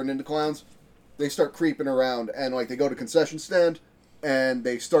and turned into clowns, they start creeping around and like they go to concession stand and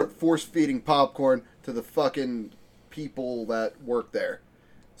they start force feeding popcorn to the fucking people that work there.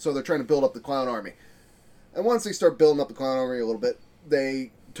 So they're trying to build up the clown army. And once they start building up the clown army a little bit,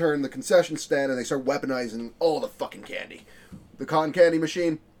 they turn the concession stand and they start weaponizing all the fucking candy. The cotton candy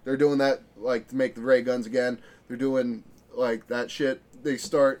machine, they're doing that like to make the ray guns again. They're doing like that shit. They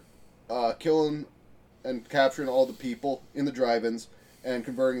start killing and capturing all the people in the drive-ins and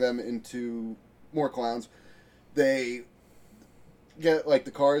converting them into more clowns. They get like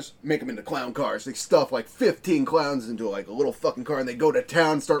the cars, make them into clown cars. They stuff like 15 clowns into like a little fucking car and they go to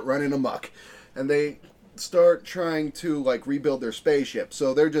town, start running amok. And they start trying to like rebuild their spaceship.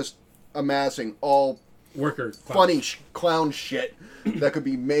 So they're just amassing all Worker. funny clown shit that could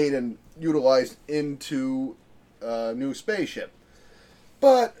be made and utilized into a new spaceship.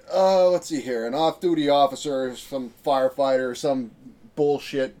 But, let's see here. An off-duty officer, some firefighter, some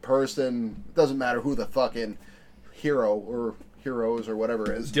bullshit person, doesn't matter who the fucking hero or heroes or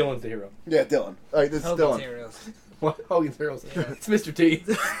whatever is. Dylan's the hero. Yeah, Dylan. All right, this is Hogan's Dylan. Heroes. What? Hogan's heroes. It's Mr. T.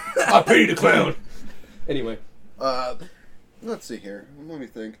 I pity the clown. Anyway. Let's see here. Let me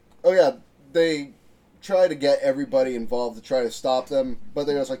think. Oh, yeah, they try to get everybody involved to try to stop them, but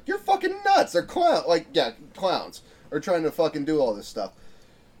they're just like, you're fucking nuts. They're clowns are trying to fucking do all this stuff.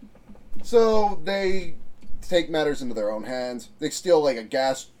 So they take matters into their own hands. They steal like a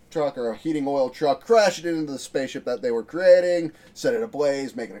gas truck or a heating oil truck, crash it into the spaceship that they were creating, set it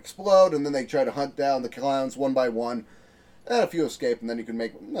ablaze, make it explode, and then they try to hunt down the clowns one by one. And a few escape, and then you can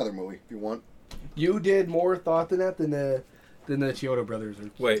make another movie if you want. You did more thought than that than the Chiodo brothers.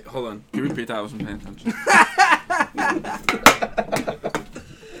 Wait, hold on. Can you repeat that? I wasn't paying attention.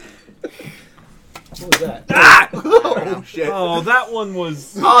 What was that? Oh, shit. Oh, that one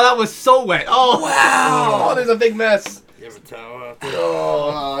was. Oh, that was so wet. Oh, Wow. Oh, there's a big mess. You have a towel out there?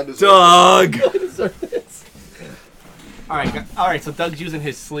 Oh, I deserve Doug! I deserve this. All right. So Doug's using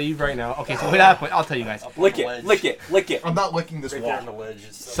his sleeve right now. Okay, so what happened? I'll tell you guys. Lick it, lick it, lick it. I'm not licking this Right wall. there on the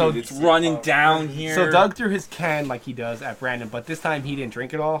ledge. So It's running down here. So Doug threw his can like he does at Brandon, but this time he didn't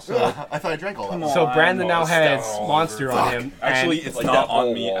drink it all. So I thought I drank all that. Come on. so Brandon now Oh, has stop. Monster on him. Actually, and- it's Like not that on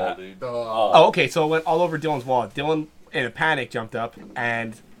whole me. wall, dude. oh, okay. So it went all over Dylan's wall. Dylan, in a panic, jumped up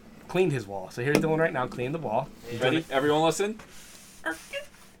and cleaned his wall. So here's Dylan right now cleaning the wall. He's Ready? Everyone listen?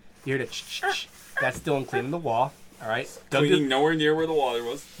 You hear the That's Dylan cleaning the wall. All right. Doug, Cleaning nowhere near where the water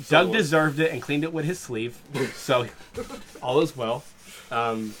was. Doug deserved it and cleaned it with his sleeve. So all is well.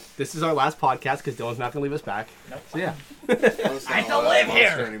 This is our last podcast because Dylan's not going to leave us back. So yeah. I don't live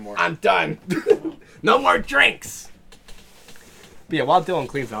here. anymore. I'm done. No more drinks. But yeah, while Dylan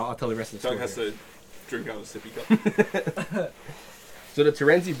cleans out, I'll tell the rest of the Doug story. has to drink out of a sippy cup. So the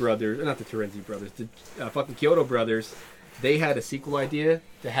Terenzi brothers, not the Terenzi brothers, the fucking Kyoto brothers, they had a sequel idea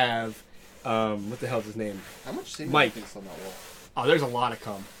to have, what the hell's his name? How much semen Mike. do you think's on that wall? Oh, there's a lot of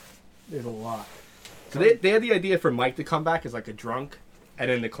cum. There's a lot. So they had the idea for Mike to come back as like a drunk, and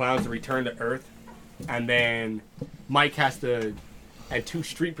then the clowns to return to Earth, and then Mike has to, and 2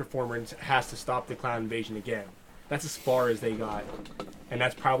 street performers has to stop the clown invasion again. That's as far as they got, and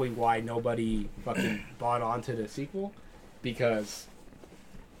that's probably why nobody fucking bought onto the sequel, because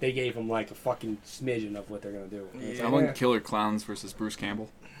they gave them like a fucking smidgen of what they're gonna do. And it's Yeah. I like, want Killer Clowns versus Bruce Campbell.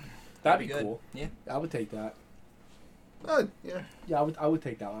 that'd be Good. cool. Yeah. I would take that. Yeah. Yeah, I would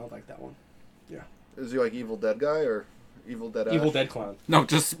take that one. I would like that one. Is he like Evil Dead guy or Evil Dead Ash? Evil Dead clown. No,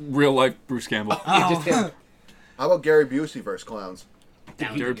 just real life Bruce Campbell. Yeah, just him. How about Gary Busey versus clowns?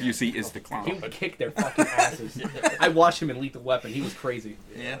 That would Gary be good. Busey is the He clown. would kick their fucking asses. I watched him in Lethal Weapon. He was crazy.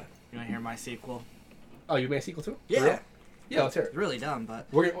 Yeah. You want to hear my sequel? Oh, you made a sequel too? For Yeah. real? Yeah, let's hear It's it. really dumb, but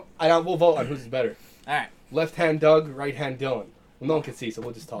We'll vote on who's better. all right. Left hand Doug, right hand Dylan. Well, no one can see, so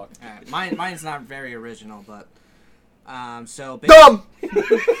we'll just talk. All right. Mine's not very original, but so Dumb!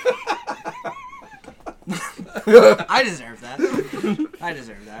 I deserve that. I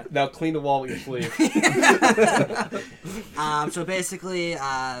deserve that. Now clean the wall with your sleeve. So basically,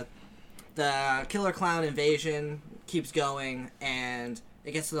 the killer clown invasion keeps going, and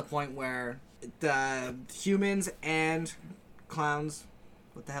it gets to the point where the humans and clowns.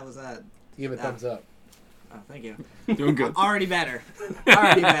 What the hell was that? Give it a thumbs up. Oh, thank you. Doing good. Already better.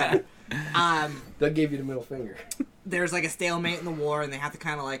 Already better. Doug gave you the middle finger. There's like a stalemate in the war, and they have to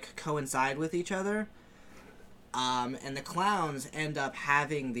kind of like coincide with each other. And the clowns end up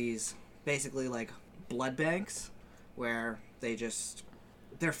having these basically like blood banks where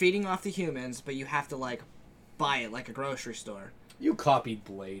they're feeding off the humans, but you have to like buy it like a grocery store. You copied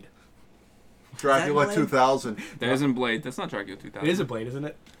Blade. Dracula Blade? 2000. That isn't Blade. That's not Dracula 2000. It is a Blade, isn't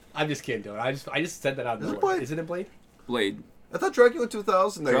it? I'm just kidding, Dylan. I just said that out of Is it nowhere. Blade? Isn't it Blade? Blade. I thought Dracula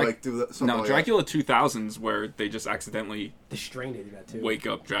 2000 they Drac- like do that. Something No, like Dracula 2000's where they just accidentally The Strain did that too. wake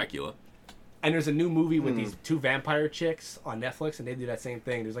up Dracula. And there's a new movie with these 2 vampire chicks on Netflix, and they do that same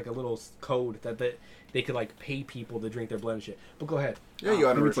thing. There's like a little code that they could like pay people to drink their blood and shit. But go ahead. that. Yeah, you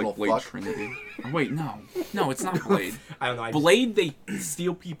It's unoriginal like Blade fuck. Trinity. Oh, wait, no, it's not Blade. I don't know. Blade, they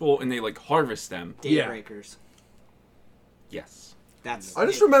steal people and they like harvest them. Yeah. Daybreakers. Yes. That's. I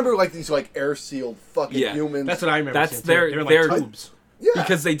just remember like these like air sealed fucking Yeah, humans. That's what I remember. That's seeing, too. their- They were their- like tubes. yeah.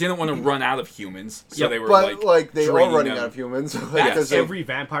 Because they didn't want to run out of humans, so Yep. they were But like they are draining running them. out of humans. That's because of- every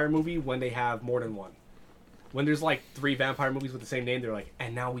vampire movie when they have more than one. When there's like 3 vampire movies with the same name, they're like,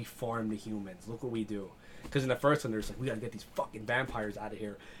 and now we farm the humans. Look what we do. Because in the first one, there's like, we gotta get these fucking vampires out of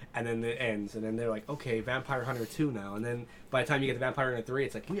here. And then it ends, and then they're like, okay, Vampire Hunter 2 now. And then by the time you get to Vampire Hunter 3,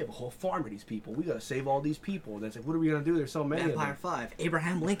 it's like, we have a whole farm of these people. We gotta save all these people. And it's like, what are we gonna do? There's so many Vampire of 5.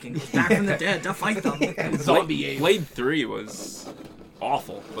 Abraham Lincoln goes back from the dead to fight them. them. Zombie Age. Blade 3 was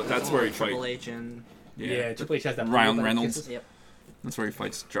awful, but that's where he Triple fights. H and Yeah, Triple H has that Ryan poodle that Reynolds. kisses. yep. That's where he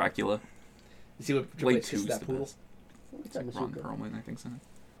fights Dracula. You see what Triple Blade H 2 kisses is that the poodle? best. It's like Ron Perlman, I think so.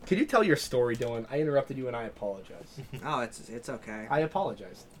 Can you tell your story, Dylan? I interrupted you and I apologize. Oh, it's okay. I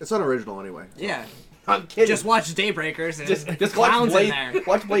apologize. it's unoriginal anyway. Yeah. I'm kidding. Just watch Daybreakers and Just there's watch clowns Blade, in there.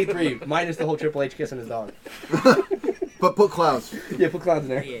 watch Blade 3, minus the whole Triple H kissing his dog. But put clowns. Yeah, put clowns in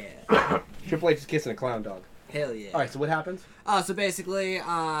there. Yeah. Triple H is kissing a clown dog. Hell yeah. All right, so what happens? So basically,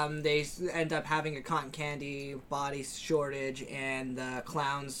 they end up having a cotton candy body shortage, and the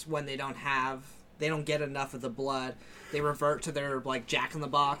clowns, when they don't get enough of the blood, they revert to their like Jack in the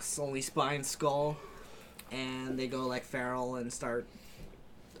Box, only spine skull, and they go like feral and start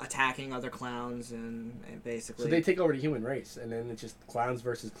attacking other clowns, and basically. So they take over the human race, and then it's just clowns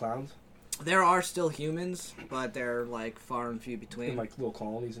versus clowns. There are still humans, but they're like far and few between. In like little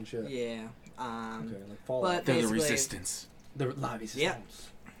colonies and shit. Yeah. Okay, like Fallout. But They're the basically, resistance. The La Resistance.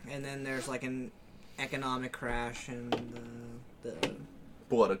 Yeah. And then there's like an economic crash and the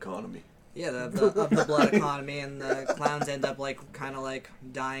Blood economy. of the blood economy, and the clowns end up like kind of like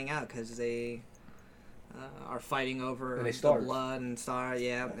dying out because they are fighting over And they the starve. blood and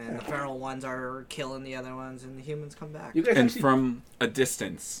and the feral ones are killing the other ones, and the humans come back. You guys And actually, from a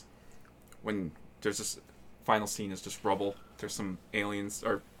distance, when there's this final scene is just rubble. There's some aliens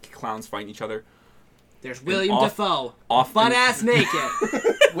or clowns fighting each other. There's William off- Dafoe, off butt in- ass naked.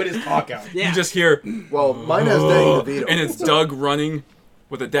 with his cock out. Yeah. You just hear, Well, mine has Danny DeVito. and it's Doug running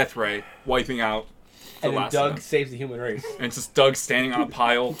with a death ray, wiping out the And then last Doug of them. saves the human race. And it's just Doug standing on a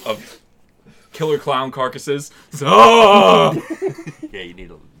pile of killer clown carcasses. It's, "Ah!" Yeah, you need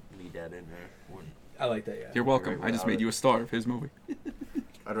to lead that in there. I like that, yeah. You're welcome. I just made you a star of his movie.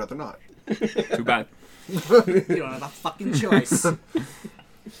 I'd rather not. Too bad. You don't have a fucking choice.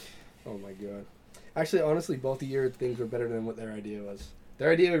 Oh my god. Actually, honestly, both of your things were better than what their idea was.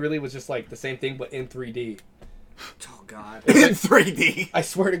 Their idea really was just like the same thing, but in 3D. Oh god. In 3D. I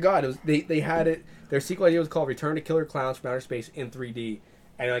swear to God, it was they had it. Their sequel idea was called Return to Killer Clowns from Outer Space in 3D,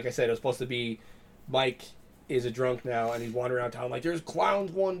 and like I said, it was supposed to be Mike is a drunk now, and he's wandering around town like there's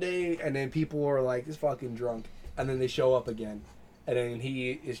clowns one day, and then people are like this fucking drunk, and then they show up again, and then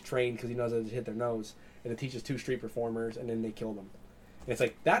he is trained because he knows how to hit their nose, and it teaches 2 street performers, and then they kill them. And it's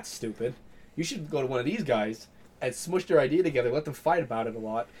like that's stupid. You should go to one of these guys and smush their idea together, let them fight about it a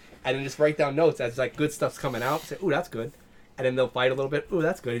lot, and then just write down notes as like good stuff's coming out. Say, ooh, that's good. And then they'll fight a little bit. Ooh,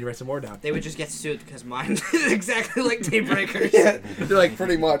 that's good. And you write some more down. They would just get sued because mine is exactly like Daybreakers. Yeah, they're like,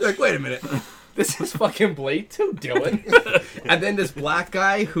 Pretty much. they're like, wait a minute. This is fucking Blade 2, Dylan. And then this black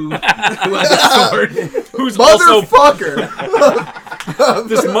guy who has a sword. Who's also Motherfucker!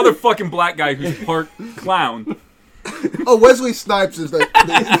 this motherfucking black guy who's part clown. Oh, Wesley Snipes is the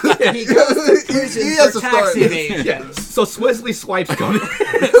He goes to prison he has for to start tax this. evasion. Yeah. So Wesley Swipes come in.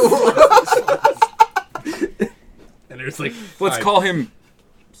 And there's like, Let's call him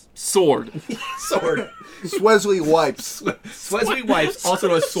Sword. sword. Wesley Wipes. Wesley Wipes,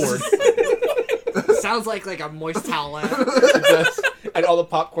 also a sword. Sounds like a moist towelette. It does. And all the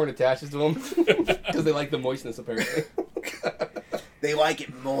popcorn attaches to them. Because they like the moistness, apparently. They like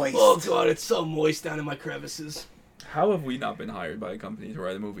it moist. Oh, God, it's so moist down in my crevices. How have we not been hired by a company to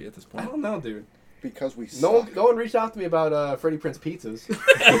write a movie at this I point? don't know, dude. Because we No suck. one reached out to me about Freddie Prinze Pizzas.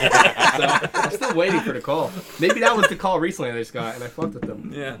 So I'm still waiting for the call. Maybe that was the call recently I just got, and I fucked with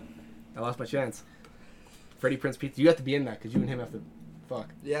them. Yeah. I lost my chance. Freddie Prinze Pizza. You have to be in that because you and him have to fuck.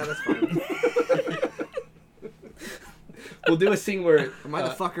 Yeah, that's fine. We'll do a scene where. Am I the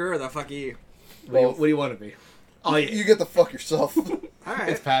fucker or the fuck you? What do you want to be? Oh yeah, You get to fuck yourself. Alright.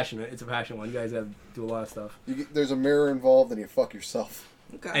 it's passionate. It's a passionate one. You guys have to do a lot of stuff. There's a mirror involved, and you fuck yourself.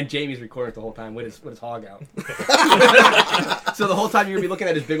 Okay. And Jamie's recording it the whole time with his hog out. So the whole time you're gonna be looking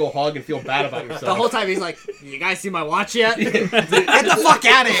at his big old hog and feel bad about yourself. The whole time he's like, "You guys see my watch yet? Get the fuck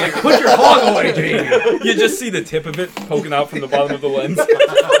out of here!" Put your hog away, Jamie. You just see the tip of it poking out from the bottom of the lens.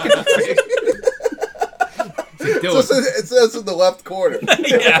 So it says in the left corner.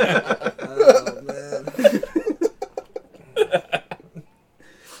 Yeah. Oh man.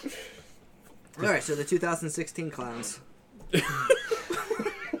 All right, so the 2016 clowns.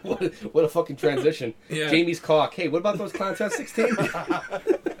 What a fucking transition. Yeah. Jamie's cock. Hey, what about those clowns at 16?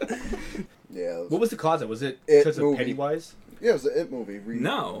 Yeah. What was the cause of it? Was it It because of movie. Pennywise? Yeah, it was the It movie.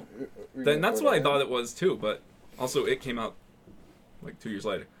 No. That's what I thought it was too, but also it came out like 2 years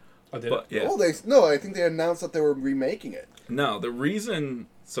later. Oh, did But it? yeah. I think they announced that they were remaking it. No, the reason.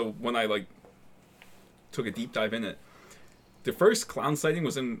 So when I took a deep dive in it, the first clown sighting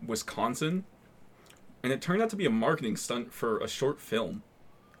was in Wisconsin, and it turned out to be a marketing stunt for a short film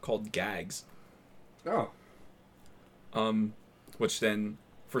called Gags. Oh. Which then,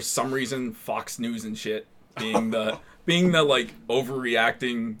 for some reason, Fox News and shit, being the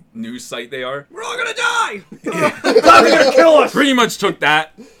overreacting news site they are, We're all gonna die. They're gonna kill us! pretty much took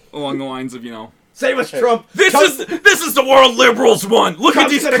that along the lines of Save us, Trump! this is the world liberals want. Look at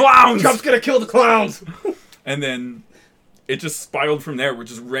these clowns. Trump's gonna kill the clowns! And then it just spiraled from there with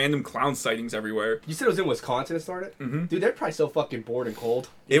just random clown sightings everywhere. You said it was in Wisconsin it started? Mm-hmm. Dude, they're probably so fucking bored and cold.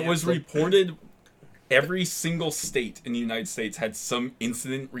 It was reported every single state in the United States had some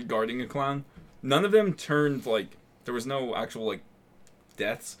incident regarding a clown. None of them turned, like, there was no actual, like,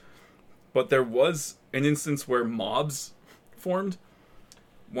 deaths. But there was an instance where mobs formed.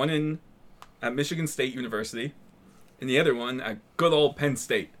 One at Michigan State University, and the other one at good old Penn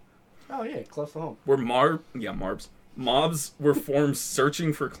State. Oh yeah, close to home. Where mobs were formed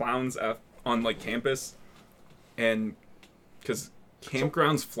searching for clowns on like campus, and because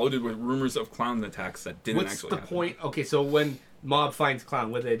campgrounds floated with rumors of clown attacks that didn't What's actually the happen. point? Okay, so when mob finds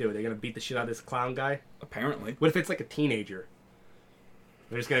clown, what do? They're gonna beat the shit out of this clown guy? Apparently. What if it's like a teenager?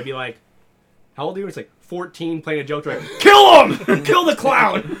 They're just gonna be like, how old are you? It's like 14, playing a joke. They're like, kill him! Kill the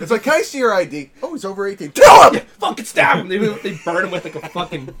clown! It's like, can I see your ID? Oh, he's over 18. Kill him! Fucking stab him! They burn him with like a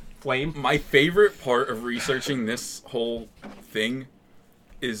fucking flame. My favorite part of researching this whole thing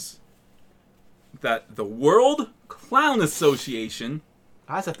is that the World Clown Association,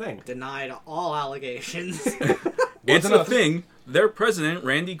 That's a thing. Denied all allegations. it's a enough. thing. Their president,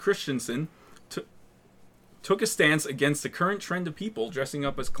 Randy Christensen, took a stance against the current trend of people dressing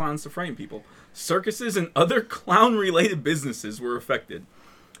up as clowns to frighten people. Circuses and other clown-related businesses were affected.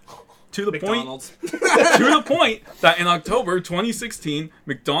 To the McDonald's. point that in October 2016,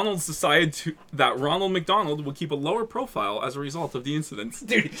 McDonald's decided that Ronald McDonald would keep a lower profile as a result of the incidents.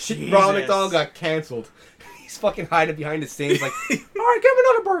 Dude, Jesus. Ronald McDonald got canceled. He's fucking hiding behind the scenes like, alright, give me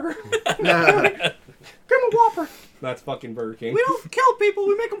another burger. Give him a Whopper. That's fucking Burger King. We don't kill people,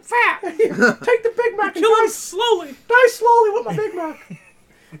 we make them fat. Take the Big Mac and Kill him die, slowly. die slowly with my Big Mac.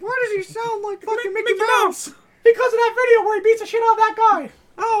 Why does he sound like fucking Mickey Mickey Mouse? Mouse. Because of that video where he beats the shit out of that guy.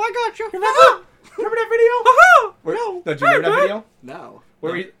 Oh, I got you. Remember that video? Where, No. Did you remember that video? No.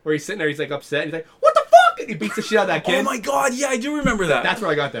 Where he's sitting there, he's like upset, and he's like, what the fuck? And he beats the shit out of that kid. Oh my god, yeah, I do remember that. That's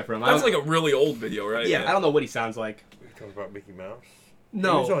where I got that from. That's like a really old video, right? yeah, I don't know what he sounds like. You're talking about Mickey Mouse?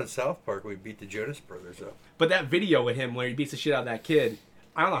 No. He was on South Park. We beat the Jonas Brothers up. But that video with him where he beats the shit out of that kid,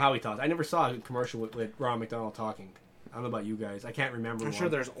 I don't know how he talks. I never saw a commercial with Ron McDonald talking. I don't know about you guys. I can't remember I'm one. sure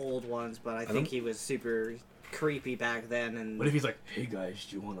there's old ones, but I think he was super creepy back then. And What if he's like, hey guys,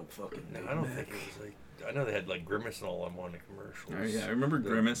 do you want to fucking No, I don't think it was like. I know they had like Grimace and all them on the commercials. Oh, yeah, I remember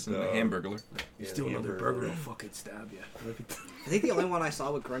Grimace and the Hamburglar. You Yeah, steal the another Hamburglar. burger, I'll fucking stab you. I think the only one I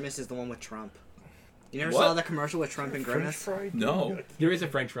saw with Grimace is the one with Trump. You never What? saw the commercial with Trump and French Grimace? fried? No. There is a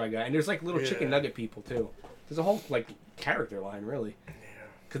French fry guy, and there's like little chicken Yeah. nugget people too. There's a whole like character line really,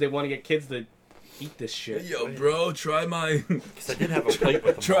 because they want to get kids to eat this shit. Yo, bro, try my... Because I did have a plate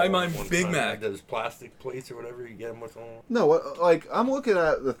with them. Try all my at one Big time. Mac. Those plastic plates or whatever you get them with all. No, like, I'm looking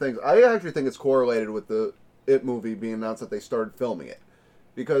at the things. I actually think it's correlated with the It movie being announced that they started filming it.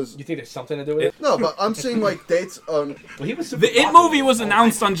 Because, You think there's something to do with it? no, but I'm seeing, like, dates on Well, he was super The It popular. movie was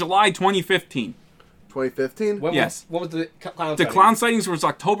announced on July 2015. 2015. When Yes. What was the clown? The sighting? Clown Sightings was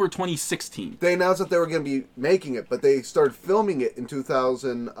October 2016. They announced that they were going to be making it, but they started filming it in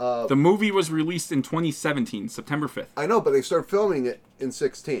 2000. The movie was released in 2017, September 5th. I know, but they started filming it in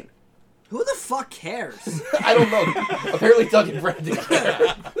 16. Who the fuck cares? I don't know. Apparently, Doug and Brandon.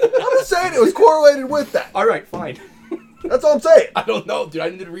 I'm just saying it was correlated with that. All right, fine. That's all I'm saying. I don't know, dude. I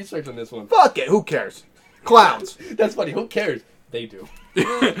didn't do research on this one. Fuck it. Who cares? Clowns. That's funny. Who cares? They do.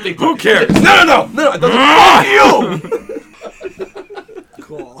 Who cares? No. It doesn't. Fuck you.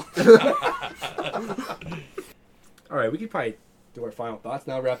 Cool. All right, we could probably do our final thoughts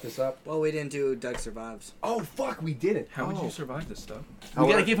now. Wrap this up. Well, we didn't do Doug Survives. Oh fuck, we did it. How would you survive this stuff? We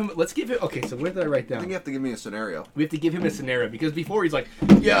gotta give him. Let's give it. Okay, so where did I write I think you down? have to give me a scenario. We have to give him a scenario because before he's like,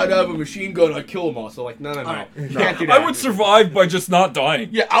 "Yeah, I'd have a machine gun. I'd kill them all." So like, no. You can't do that. I would survive by just not dying.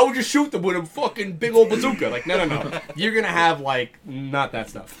 Yeah, I would just shoot them with a fucking big old bazooka. Like, no. You're gonna have like not that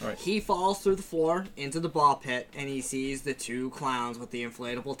stuff. Right. He falls through the floor into the ball pit, and he sees the two clowns with the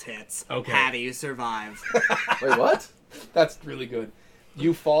inflatable tits. Okay. How do you survive? Wait, what? That's really good.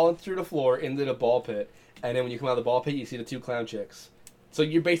 You fall through the floor into the ball pit, and then when you come out of the ball pit, you see the two clown chicks. So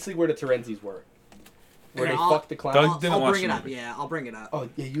you're basically where the Terenzis were, where Okay, they I'll- fuck the clown. Doug didn't I'll watch bring the it up. movie. Yeah, I'll bring it up. Oh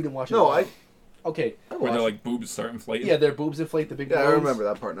yeah, you didn't watch it. No, at all. I Okay. Where their like boobs start inflating. Yeah, their boobs inflate the big. yeah, I bones. remember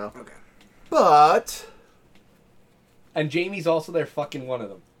that part now. Okay. But And Jamie's also there, fucking one of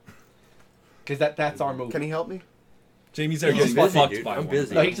them. Because that's our movie. can he help me? Jamie's there I'm getting busy, fucked dude. by I'm one.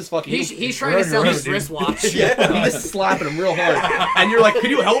 busy. No, he's just fucking. He's trying to sell running his around, dude. wristwatch. Yeah, he's just slapping him real hard, and you're like, "Can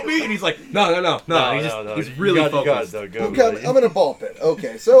you help me?" And he's like, "No." He's really you got focused. it, though. Go, Okay, buddy. I'm in a ball pit.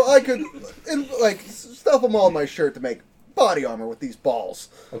 Okay, so I could, stuff them all in my shirt to make body armor with these balls,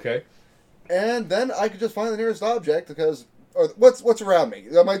 Okay. and then I could just find the nearest object because, or what's around me?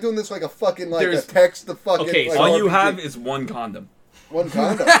 Am I doing this like a fucking There's- a text the fucking? Okay, like, All you RPG? have is one condom. one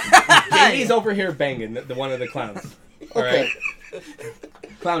condom. Jamie's over here banging the one of the clowns. All right, Okay,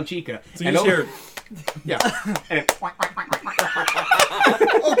 Clown Chica. So you And just over- hear Yeah. And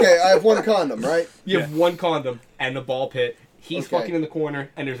Okay, I have one condom, right? you have one condom and the ball pit. He's Okay. fucking in the corner,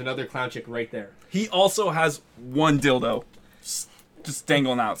 and there's another clown chick right there. He also has one dildo just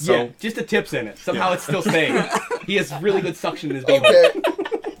dangling out. So Yeah, just the tips in it. Somehow it's still staying. He has really good suction in his baby. Okay.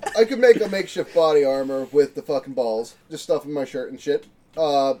 I could make a makeshift body armor with the fucking balls. Just stuff in my shirt and shit.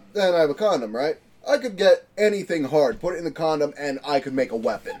 Then I have a condom, right? I could get anything hard, put it in the condom, and I could make a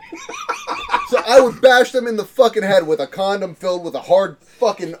weapon. So I would bash them in the fucking head with a condom filled with a hard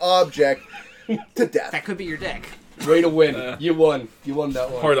fucking object to death. That could be your dick. Way to win. You won. You won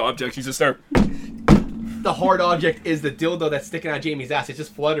that one. hard objects. You just start. The hard object is the dildo that's sticking out Jamie's ass. It's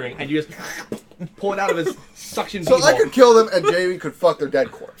just fluttering, and you just pull it out of his suction So I beehole. could kill them, and Jamie could fuck their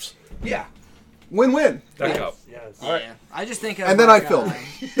dead corpse. Yeah. Win-win. Back up. Yes. Yeah. I just think of And then like, I film.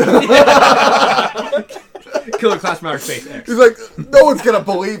 Killer Clowns from Outer Space X. He's like, no one's gonna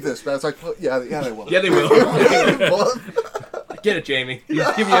believe this, man. It's like, yeah, they will. Yeah, they will. Well, Get it, Jamie. You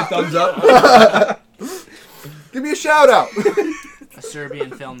just give me a thumbs up. give me a shout out. a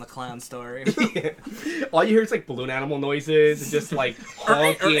Serbian film, The Clown Story. All you hear is like balloon animal noises, and just like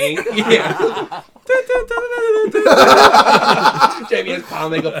honking. Yeah. Jamie has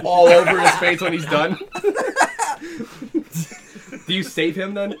clown makeup all over his face when he's done. Do you save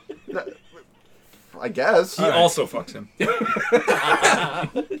him then? I guess. He also fucks him.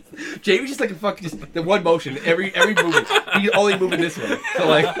 Jamie's just like a fucking just the one motion every movement. He's only moving this way. So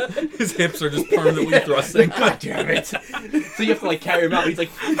like His hips are just permanently thrusting. God damn it. So you have to like carry him out. He's like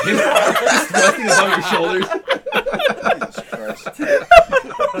just thrusting above your shoulders. Jesus Christ.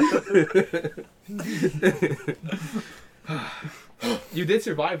 You did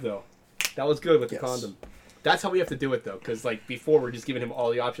survive though. That was good with the Yes. condom. That's how we have to do it though, because like before we're just giving him all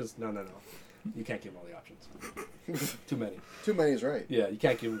the options. No. You can't give him all the options. Too many. Too many is right. Yeah, you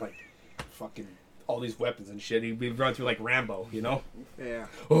can't give him like fucking all these weapons and shit. He'd be run through like Rambo, you know? Yeah.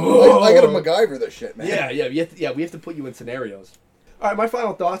 I gotta MacGyver this shit, man. Yeah. We have to put you in scenarios. All right, my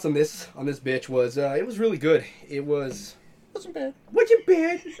final thoughts on this bitch was it was really good. It Wasn't bad. wasn't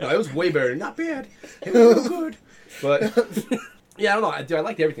bad. No, it was way better. Not bad. It was real good. But yeah, I don't know. I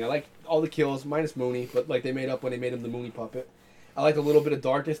liked everything. I liked all the kills minus Mooney, but like they made up when they made him the Mooney puppet. I liked a little bit of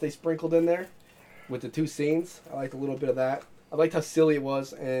darkness they sprinkled in there with the two scenes. I liked a little bit of that. I liked how silly it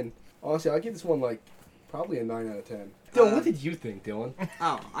was, and honestly, I'd give this one like probably a 9 out of 10. Dylan, what did you think, Dylan?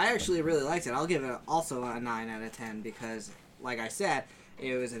 Oh, I actually really liked it. I'll give it also a 9 out of 10 because, like I said,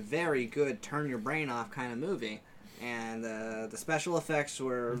 it was a very good turn your brain off kind of movie. And the special effects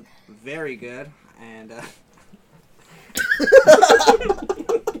were very good. And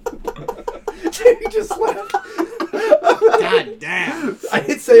Jamie just laughed. God damn. I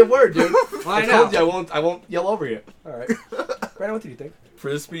didn't say a word, dude. Well, I I told know. you I won't yell over you. All right. Brandon, what did you think? For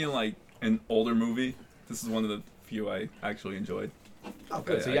this being like an older movie, this is one of the few I actually enjoyed. Oh,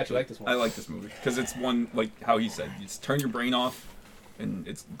 good. So you actually like this one. I like this movie because it's one like how he said, you just turn your brain off, and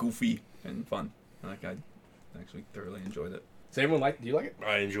it's goofy and fun. Like I actually thoroughly enjoyed it. Does anyone like? Do you like it?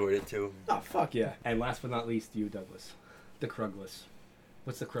 I enjoyed it too. Oh fuck yeah! And last but not least, you, Douglas, the Krugless.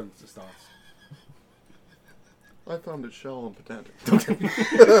 What's the Krugless' thoughts? I found it shell impotent.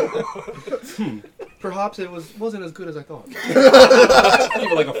 Perhaps it wasn't as good as I thought. Give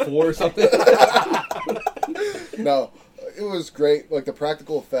it like a 4 or something. No, it was great. Like the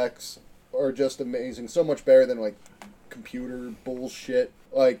practical effects are just amazing. So much better than like computer bullshit.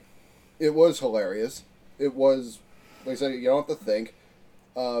 Like it was hilarious. It was, like I said, you don't have to think.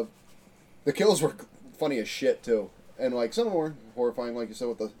 The kills were funny as shit too, and like some of them were horrifying, like you said,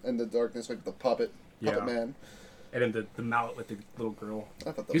 with the darkness, like the puppet man. And then the mallet with the little girl.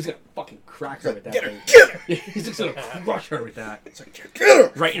 I thought that He's was gonna fucking crack her with that thing. Get her! He's just gonna crush her with that. It's like, get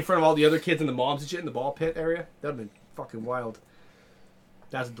her! Right in front of all the other kids and the moms and shit in the ball pit area. That'd have been fucking wild.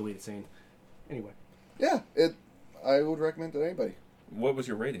 That's a deleted scene. Anyway. Yeah, I would recommend it to anybody. What was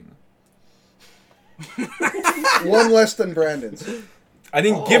your rating? One less than Brandon's. I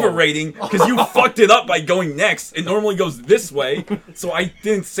didn't give a rating because you fucked it up by going next. It normally goes this way, so I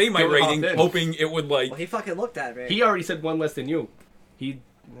didn't say my Don't rating, hop in. hoping it would like. Well, he fucking looked at me. He already said 1 less than you. How do you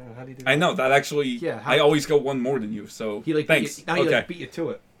do that? I know that actually. Yeah, how- I always go one more than you, so He like thanks. Beat you, now he Okay. like beat you to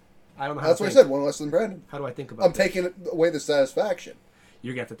it. I don't know how That's to what I think. said, one less than Brandon. How do I think about I'm this? taking away the satisfaction.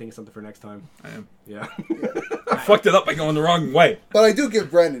 You're gonna have to think of something for next time. I am. Yeah. I fucked it up by going the wrong way. But I do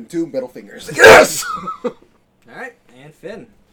give Brandon 2 middle fingers. Yes! All right, and Finn.